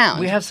little round.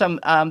 We have some,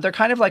 they're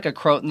kind of like a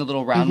croton, the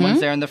little round ones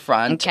there in the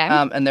front. Okay.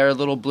 And they're a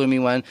little bloomy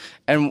one.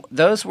 And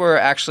those were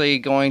actually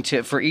going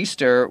to, for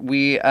Easter,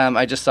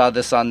 I just saw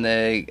this on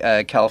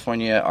the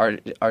California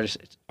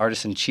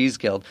Artisan Cheese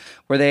Guild,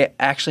 where they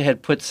actually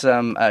had put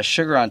some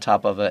sugar on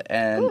top of it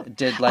and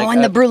did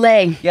and the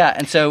brulee. Yeah,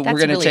 and so That's we're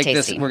going to really take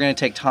tasty. We're going to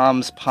take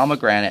Tom's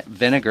pomegranate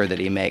vinegar that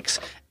he makes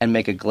and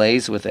make a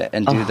glaze with it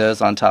and do those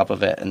on top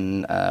of it,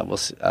 and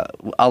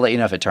I'll let you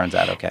know if it turns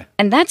out okay.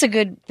 And that's a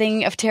good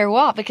thing of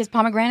terroir, because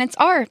pomegranates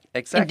are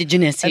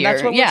indigenous here. And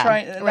that's what we're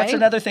trying. That's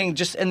another thing,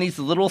 just in these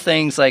little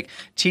things, like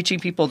teaching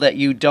people that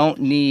you don't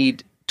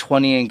need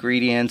 20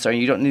 ingredients, or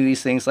you don't need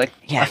these things. Like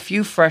a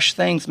few fresh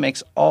things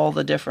makes all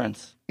the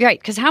difference. Right,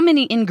 because how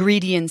many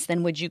ingredients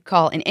then would you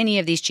call in any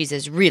of these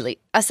cheeses, really,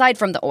 aside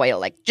from the oil,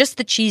 like just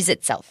the cheese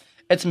itself?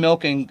 It's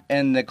milk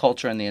and the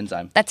culture and the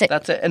enzyme. That's it.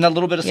 And a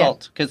little bit of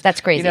salt.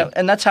 That's crazy.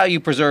 And that's how you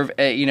preserve,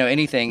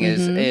 anything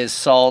is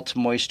salt,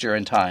 moisture,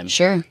 and time.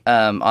 Sure.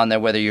 On there,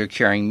 whether you're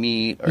curing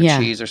meat or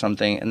cheese or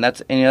something. And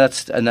that's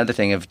another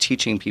thing of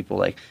teaching people,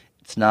 like,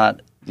 it's not,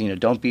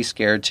 don't be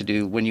scared to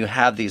do, when you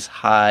have these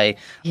high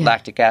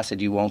lactic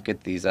acid, you won't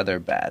get these other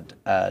bad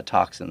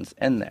toxins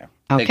in there.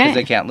 Okay. Because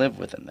they can't live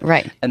within them.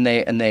 Right. And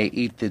they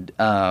eat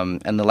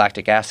and the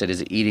lactic acid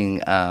is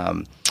eating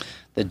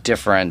the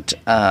different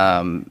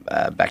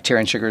bacteria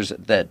and sugars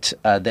that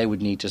they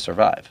would need to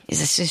survive.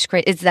 It's just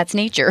great. That's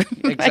nature.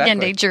 Exactly. Again,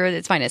 nature at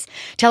its finest.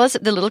 Tell us,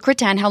 the little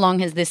cretin, how long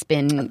has this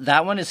been?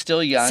 That one is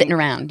still young. Sitting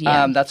around,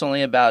 yeah. That's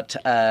only about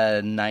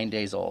 9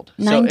 days old.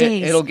 9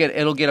 days. It'll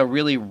get a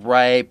really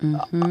ripe,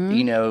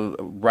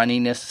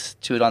 runniness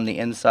to it on the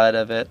inside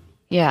of it.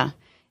 Yeah.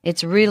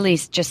 It's really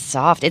just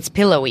soft. It's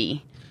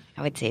pillowy.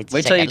 I would say it's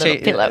Wait just like till a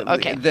little pillow.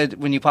 Okay.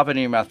 When you pop it in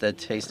your mouth, the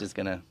taste is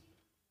going to...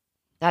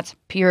 That's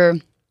pure.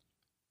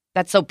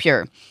 That's so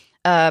pure.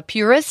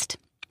 Purist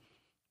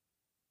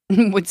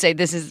would say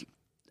this is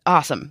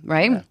awesome,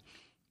 right? Yeah.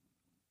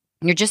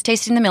 You're just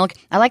tasting the milk.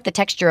 I like the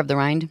texture of the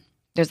rind.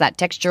 There's that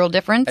textural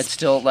difference. It's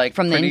still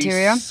from the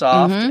interior,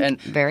 soft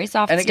and very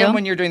soft. And again, still.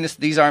 when you're doing this,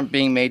 these aren't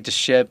being made to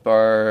ship,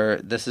 or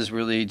this is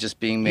really just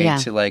being made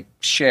to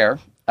share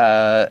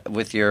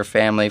with your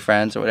family,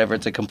 friends, or whatever.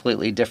 It's a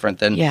completely different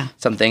than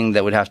something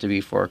that would have to be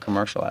for a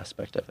commercial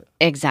aspect of it.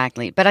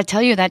 Exactly, but I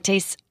tell you, that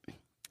tastes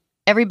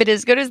every bit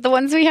as good as the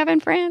ones we have in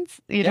France.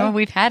 You know,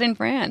 we've had in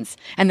France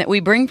and that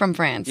we bring from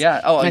France.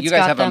 Yeah. Oh, you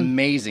guys have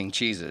amazing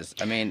cheeses.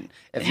 I mean,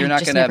 if you're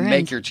not going to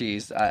make your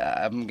cheese,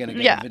 I'm going to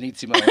go to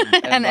Benissimo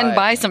and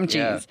buy some cheese.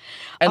 Yeah.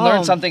 And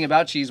learn something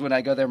about cheese when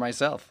I go there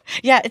myself.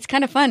 Yeah, it's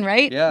kind of fun,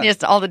 right? Yeah.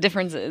 Just all the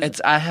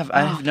differences. I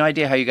have no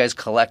idea how you guys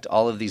collect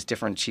all of these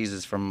different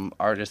cheeses from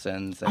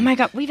artisans. Oh my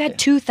God, we've had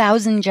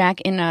 2,000,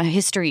 Jack, in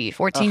history.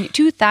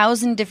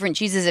 2,000 different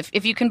cheeses.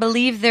 If you can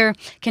believe there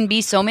can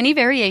be so many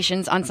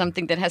variations on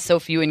something that has so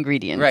few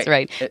ingredients,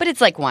 right? But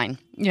it's like wine.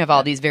 You have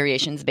all these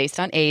variations based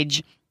on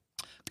age,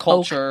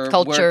 culture,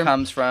 where it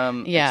comes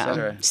from,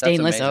 etc.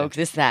 Stainless oak,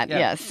 this, that.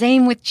 Yeah.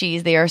 Same with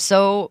cheese. They are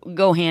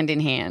go hand in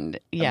hand.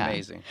 Yeah.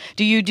 Amazing.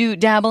 Do you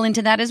dabble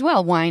into that as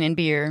well, wine and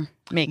beer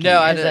making?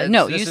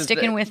 No, you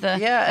sticking with the...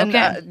 Yeah,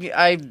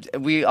 and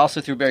we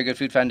also, through Very Good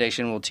Food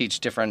Foundation, will teach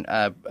different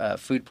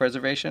food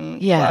preservation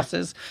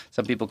classes.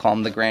 Some people call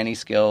them the granny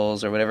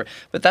skills or whatever.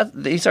 But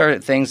these are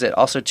things that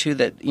also, too,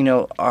 that,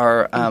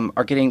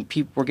 are getting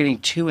we're getting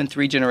 2 and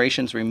 3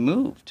 generations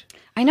removed.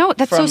 I know.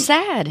 That's so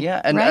sad. Yeah,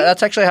 and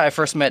that's actually how I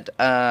first met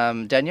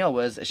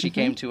Danielle. She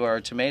came to our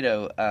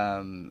tomato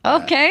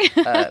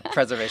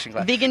preservation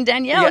class. Vegan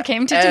Danielle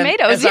came to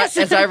tomatoes.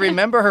 As I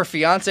remember, her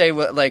fiance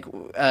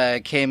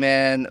came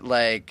in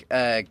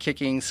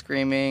kicking,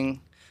 screaming.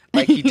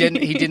 Like he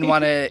didn't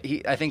want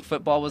to. I think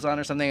football was on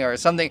or something.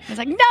 He's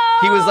like, no.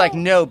 He was like,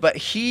 no. But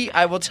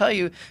I will tell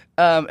you.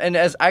 And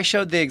as I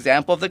showed the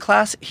example of the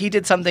class, he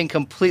did something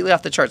completely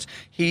off the charts.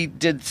 He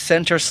did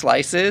center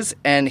slices,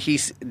 and he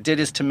did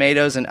his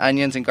tomatoes and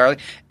onions and garlic,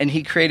 and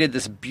he created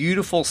this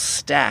beautiful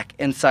stack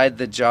inside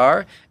the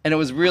jar. And it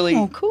was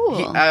really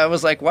cool. I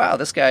was like, wow,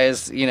 this guy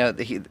is,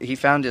 he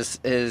found his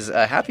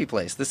happy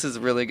place. This is a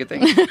really good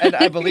thing. And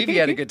I believe he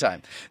had a good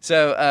time.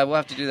 So we'll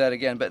have to do that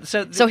again. But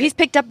so he's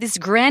picked up this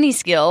granny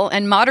skill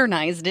and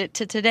modernized it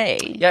to today.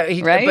 Yeah,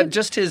 right? But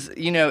just his,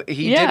 he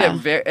did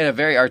it in a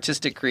very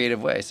artistic,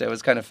 creative way. So it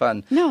was kind of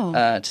fun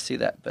to see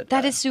that. But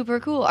that is super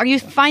cool. Are you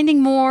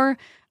finding more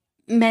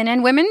men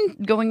and women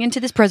going into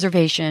this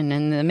preservation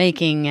and the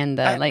making and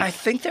the I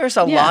think there's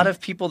a lot of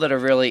people that are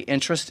really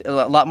interested.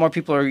 A lot more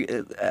people are.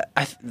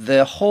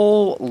 The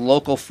whole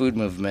local food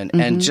movement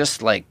and just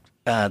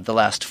the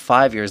last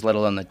 5 years, let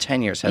alone the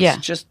 10 years, has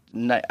just.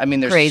 I mean,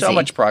 there's crazy. So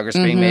much progress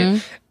being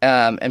made,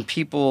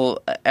 and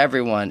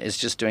everyone is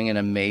just doing an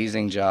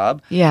amazing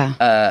job.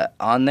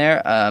 On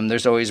there.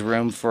 There's always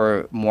room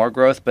for more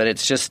growth, but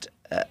it's just.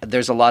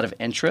 There's a lot of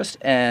interest,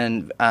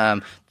 and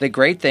the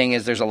great thing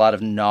is there's a lot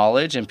of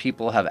knowledge, and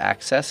people have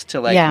access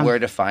to where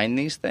to find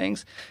these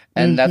things,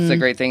 and that's the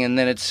great thing. And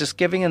then it's just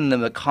giving them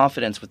the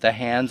confidence with the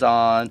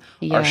hands-on,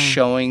 or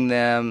showing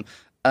them.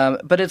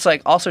 But it's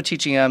also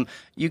teaching them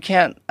you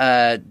can't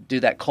do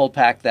that cold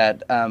pack,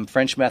 that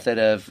French method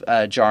of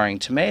jarring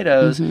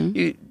tomatoes.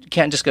 You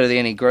can't just go to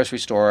any grocery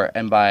store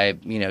and buy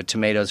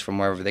tomatoes from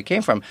wherever they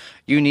came from.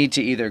 You need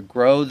to either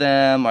grow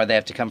them, or they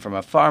have to come from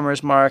a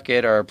farmer's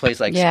market or a place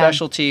like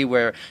Specialty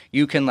where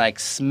you can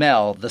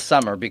smell the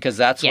summer, because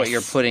that's what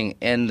you're putting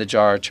in the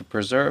jar to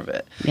preserve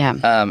it.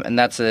 And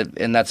that's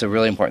a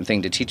really important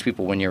thing to teach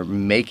people when you're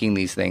making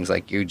these things.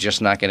 You're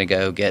just not going to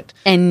go get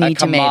any a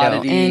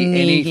commodity, tomato,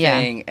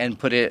 anything, and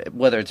put it,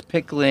 whether it's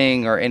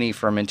pickling or any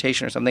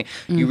fermentation or something.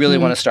 You really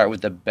want to start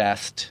with the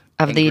best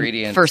of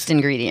the first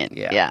ingredient.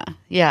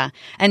 Yeah.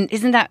 And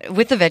isn't that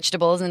with the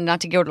vegetables, and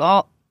not to go to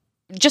all,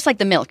 just like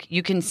the milk,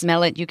 you can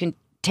smell it, you can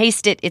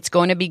taste it, it's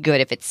going to be good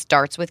if it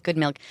starts with good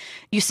milk.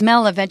 You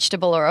smell a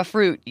vegetable or a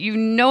fruit, you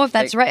know if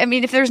that's right. I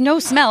mean, if there's no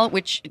smell,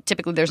 which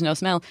typically there's no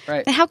smell,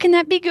 then how can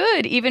that be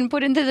good? Even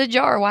put into the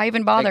jar, why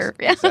even bother?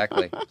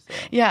 Exactly. So.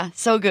 Yeah,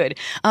 so good.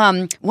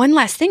 One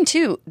last thing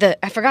too,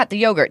 I forgot the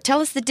yogurt.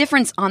 Tell us the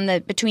difference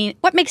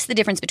what makes the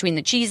difference between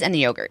the cheese and the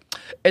yogurt?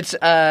 It's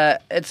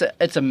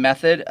a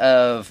method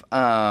of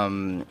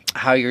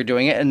how you're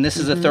doing it, and this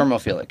is a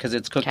thermophilic because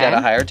it's cooked at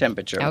a higher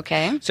temperature.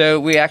 Okay. So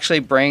we actually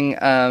bring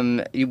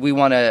we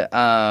want to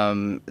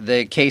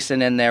the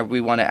casein in there.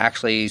 We want to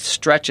actually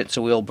stretch it,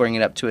 so we'll bring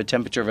it up to a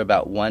temperature of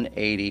about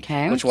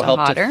 180, which will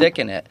help to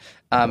thicken it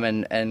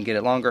and get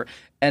it longer.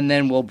 And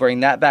then we'll bring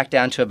that back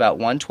down to about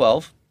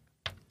 112.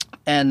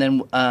 And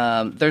then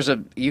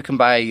you can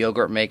buy a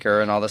yogurt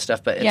maker and all this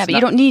stuff, but but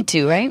you don't need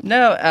to, right?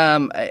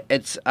 No,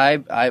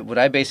 what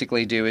I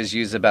basically do is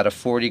use about a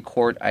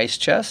 40-quart ice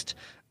chest,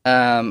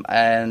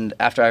 and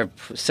after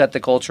I've set the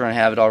culture and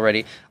have it all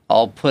ready,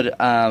 I'll put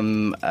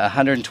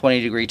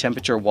 120-degree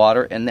temperature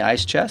water in the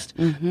ice chest,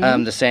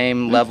 the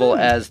same level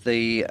as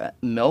the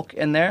milk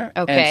in there,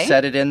 and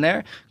set it in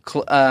there.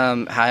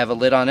 I have a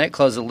lid on it.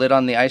 Close the lid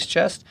on the ice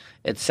chest.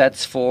 It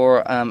sets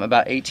for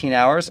about 18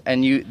 hours,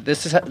 and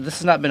this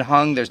has not been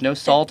hung. There's no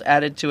salt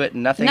added to it.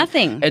 Nothing.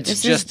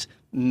 It's just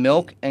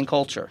milk and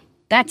culture.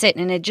 That's it,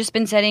 and it just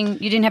been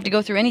setting. You didn't have to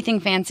go through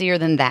anything fancier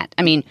than that.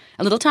 I mean,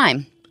 a little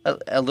time.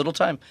 A little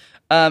time.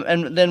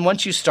 And then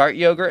once you start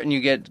yogurt and you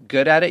get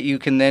good at it, you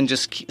can then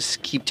just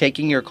keep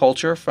taking your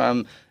culture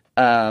from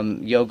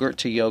yogurt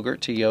to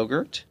yogurt to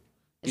yogurt.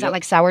 Is that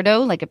like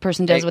sourdough, like a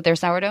person does with their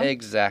sourdough?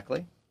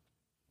 Exactly.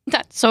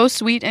 That's so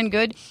sweet and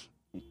good.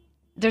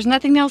 There's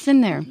nothing else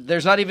in there.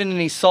 There's not even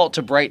any salt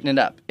to brighten it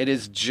up. It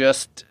is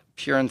just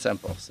pure and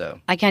simple. So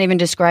I can't even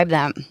describe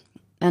that.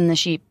 And the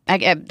sheep,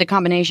 the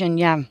combination,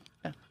 yeah,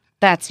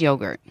 that's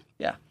yogurt.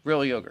 Yeah,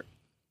 real yogurt.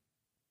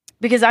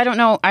 Because I don't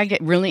know, I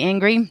get really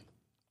angry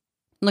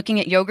looking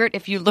at yogurt.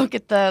 If you look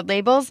at the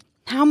labels,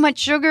 how much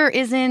sugar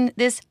is in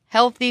this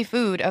healthy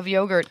food of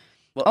yogurt?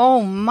 Well,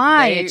 oh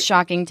my, it's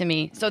shocking to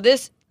me. So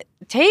this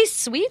tastes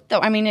sweet, though.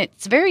 I mean,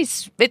 it's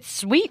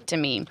sweet to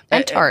me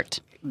and tart.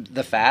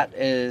 The fat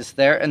is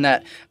there, and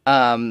that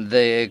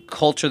the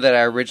culture that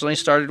I originally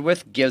started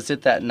with gives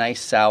it that nice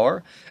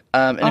sour.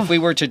 If we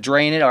were to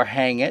drain it or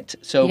hang it,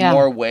 so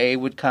more whey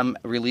would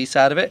release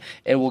out of it,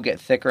 it will get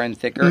thicker and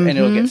thicker, and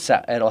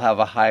it'll have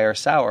a higher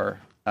sour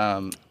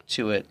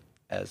to it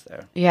as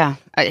there. Yeah,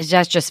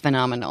 that's just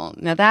phenomenal.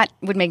 Now that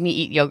would make me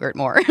eat yogurt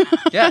more.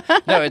 Yeah,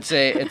 no, it's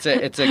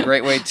a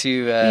great way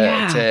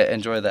to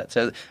enjoy that.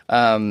 So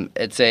I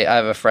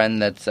have a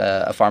friend that's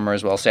a farmer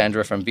as well,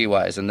 Sandra from Be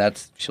Wise, and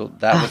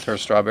with her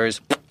strawberries,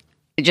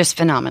 just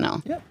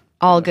phenomenal. Yeah.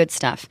 All good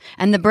stuff.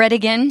 And the bread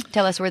again,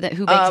 tell us who bakes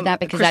that,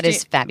 because that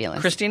is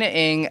fabulous. Christina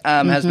Ng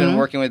has been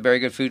working with Very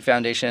Good Food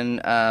Foundation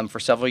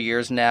for several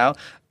years now.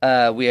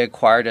 We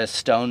acquired a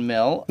stone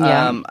mill.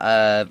 I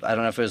don't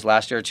know if it was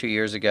last year or 2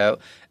 years ago.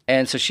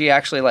 And so she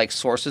actually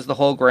sources the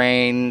whole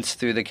grains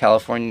through the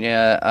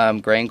California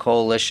Grain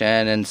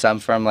Coalition, and some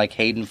from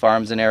Hayden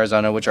Farms in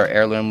Arizona, which are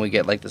heirloom. We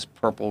get this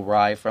purple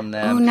rye from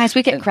them. Oh, nice.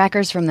 We get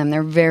crackers from them.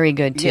 They're very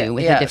good too.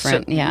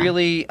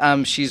 Really,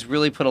 she's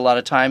really put a lot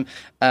of time.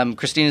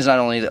 Christina's not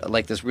only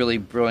this really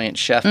brilliant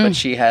chef, but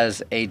she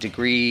has a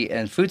degree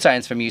in food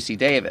science from UC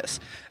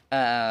Davis.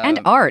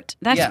 And art.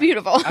 That's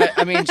beautiful.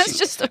 I mean,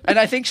 and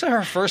I think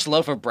her first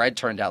loaf of bread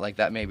turned out like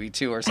that, maybe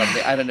too, or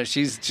something. I don't know.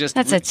 She's just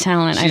that's a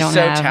talent. She's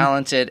so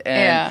talented,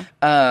 and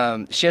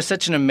she has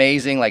such an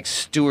amazing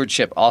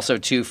stewardship, also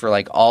too, for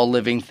all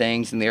living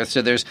things in the earth.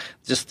 So there's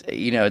just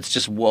it's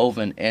just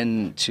woven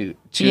into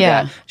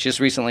that. She just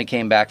recently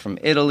came back from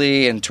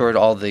Italy and toured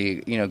all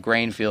the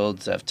grain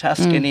fields of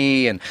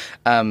Tuscany, and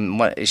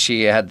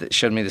she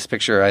showed me this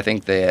picture. I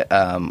think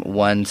the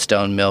one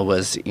stone mill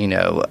was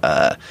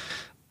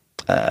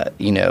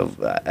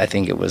I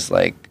think it was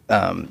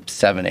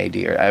 7 AD,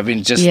 or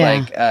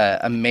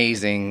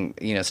amazing,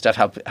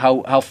 stuff.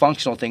 How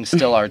functional things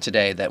still are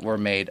today that were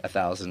made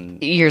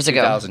 1,000 years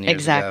ago. 2,000 years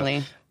exactly.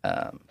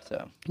 ago.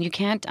 So you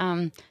can't.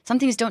 Some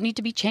things don't need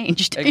to be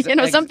changed.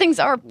 Some things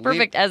are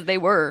perfect as they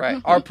were.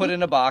 Right. Or put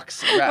in a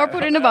box. Or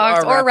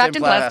wrapped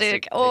in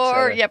plastic.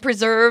 Or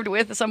preserved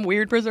with some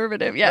weird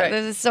preservative. Yeah,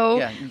 this is so.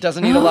 Yeah, it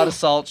doesn't need a lot of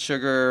salt,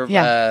 sugar.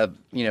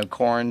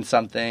 Corn,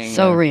 something.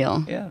 So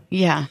real.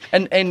 Yeah.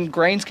 And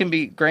grains can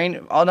be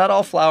not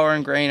all flour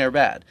and grain are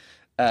bad.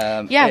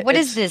 What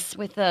is this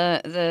with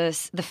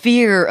the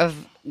fear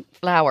of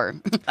flour?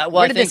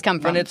 Where did this come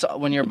from?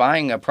 When you're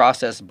buying a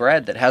processed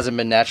bread that hasn't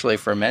been naturally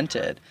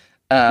fermented,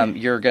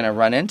 you're going to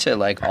run into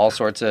all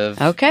sorts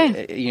of.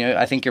 Okay.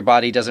 I think your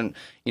body doesn't.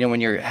 When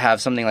you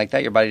have something like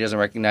that, your body doesn't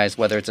recognize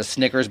whether it's a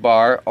Snickers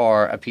bar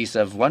or a piece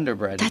of Wonder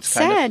Bread. That's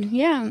sad.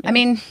 Yeah. I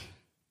mean.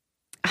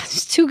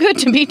 It's too good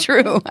to be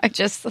true.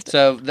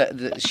 So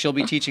she'll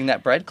be teaching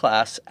that bread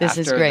class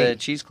after the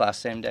cheese class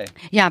same day.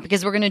 Yeah,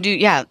 because we're going to do,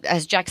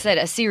 as Jack said,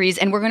 a series,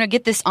 and we're going to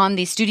get this on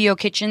the Studio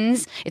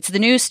Kitchens. It's the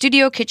new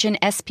Studio Kitchen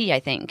SP, I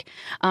think,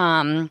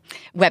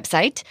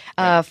 website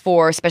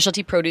for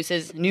Specialty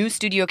Produce's new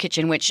Studio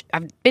Kitchen, which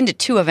I've been to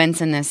 2 events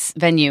in this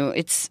venue.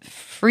 It's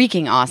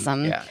freaking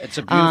awesome. Yeah, it's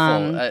a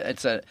beautiful,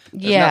 there's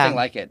nothing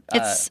like it.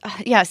 It's,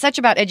 such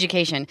about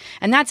education.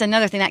 And that's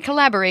another thing, that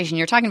collaboration.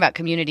 You're talking about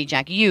community,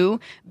 Jack. You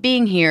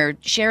being here,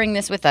 sharing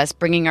this with us,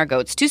 bringing our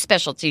goats to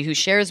Specialty, who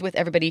shares with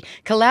everybody,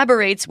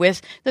 collaborates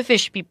with the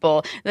fish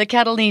people, the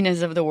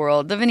Catalinas of the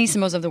world, the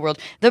Venissimos of the world,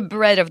 the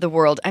bread of the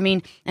world. I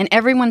mean, and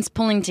everyone's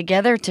pulling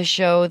together to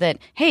show that,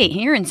 hey,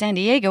 here in San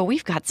Diego,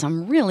 we've got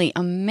some really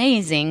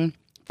amazing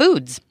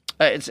foods.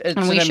 It's an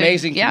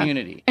amazing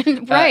community.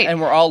 Right. And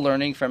we're all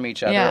learning from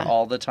each other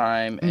all the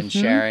time and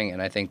sharing,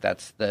 and I think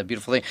that's the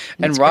beautiful thing.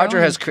 And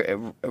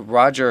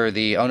Roger,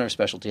 the owner of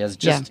Specialty,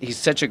 he's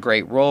such a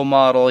great role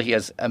model. He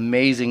has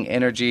amazing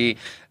energy.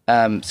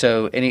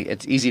 So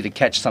it's easy to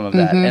catch some of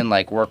that and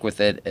work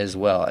with it as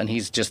well. And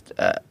he's just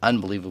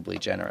unbelievably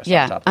generous.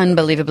 Yeah,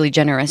 unbelievably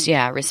generous.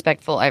 Yeah,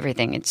 respectful,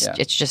 everything. It's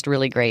just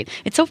really great.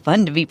 It's so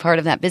fun to be part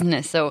of that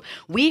business. So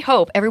we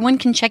hope everyone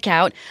can check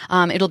out.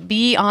 It'll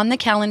be on the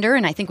calendar,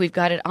 and I think we've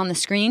got it on the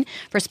screen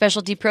for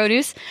Specialty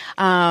Produce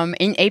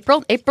in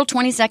April. April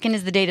 22nd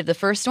is the date of the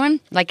first one.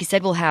 Like you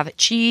said, we'll have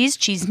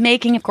cheese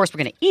making. Of course,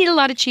 we're going to eat a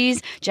lot of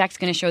cheese. Jack's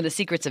going to show the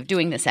secrets of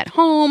doing this at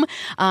home.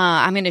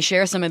 I'm going to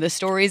share some of the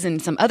stories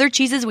and some other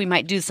cheeses. We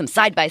might do some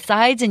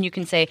side-by-sides, and you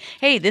can say,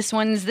 hey, this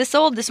one's this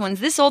old, this one's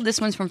this old,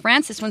 this one's from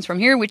France, this one's from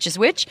here, which is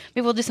which.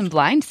 Maybe we'll do some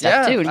blind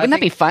stuff, too. Wouldn't that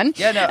be fun?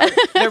 Yeah, no,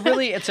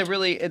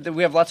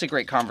 we have lots of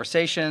great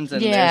conversations.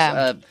 And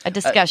there's a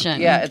discussion.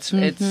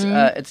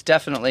 It's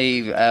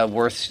definitely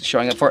worth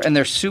showing up for. And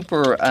they're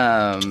super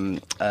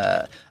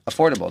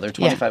affordable. They're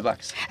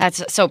 $25.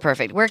 That's so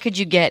perfect. Where could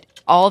you get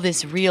all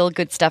this real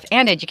good stuff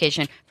and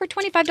education for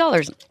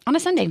 $25 on a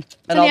Sunday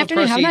And all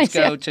afternoon? the proceeds How nice.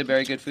 go to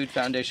Very Good Food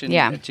Foundation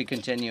to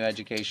continue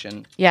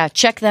education. Yeah,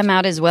 check them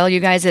out as well, you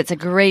guys. It's a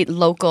great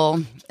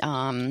local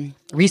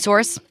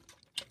resource.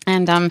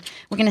 And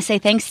we're going to say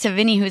thanks to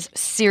Vinny, who's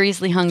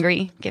seriously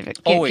hungry. Give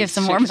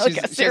some more milk.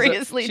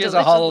 Seriously, she has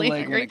a hollow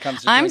leg when it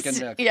comes to drinking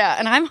milk. Yeah,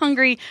 and I'm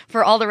hungry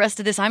for all the rest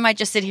of this. I might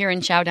just sit here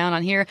and chow down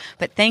on here.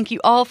 But thank you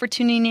all for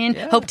tuning in.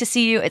 Yeah. Hope to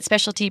see you at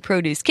Specialty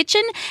Produce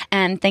Kitchen.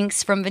 And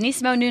thanks from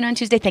Venissimo, noon on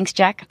Tuesday. Thanks,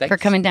 Jack, for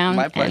coming down.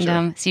 My pleasure.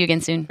 And see you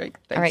again soon. Great.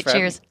 All right,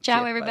 cheers.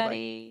 Ciao,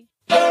 everybody.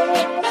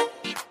 Bye-bye.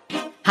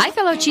 Hi,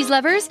 fellow cheese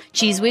lovers.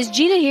 Cheese Whiz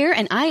Gina here,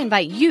 and I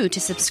invite you to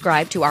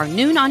subscribe to our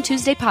Noon on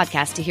Tuesday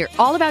podcast to hear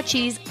all about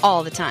cheese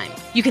all the time.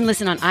 You can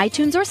listen on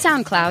iTunes or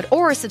SoundCloud,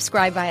 or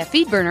subscribe via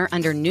FeedBurner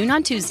under Noon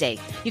on Tuesday.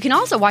 You can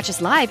also watch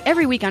us live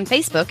every week on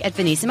Facebook at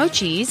Venissimo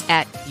Cheese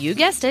at, you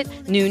guessed it,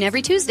 noon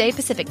every Tuesday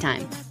Pacific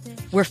Time.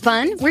 We're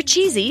fun, we're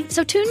cheesy,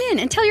 so tune in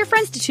and tell your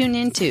friends to tune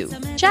in too.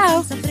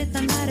 Ciao!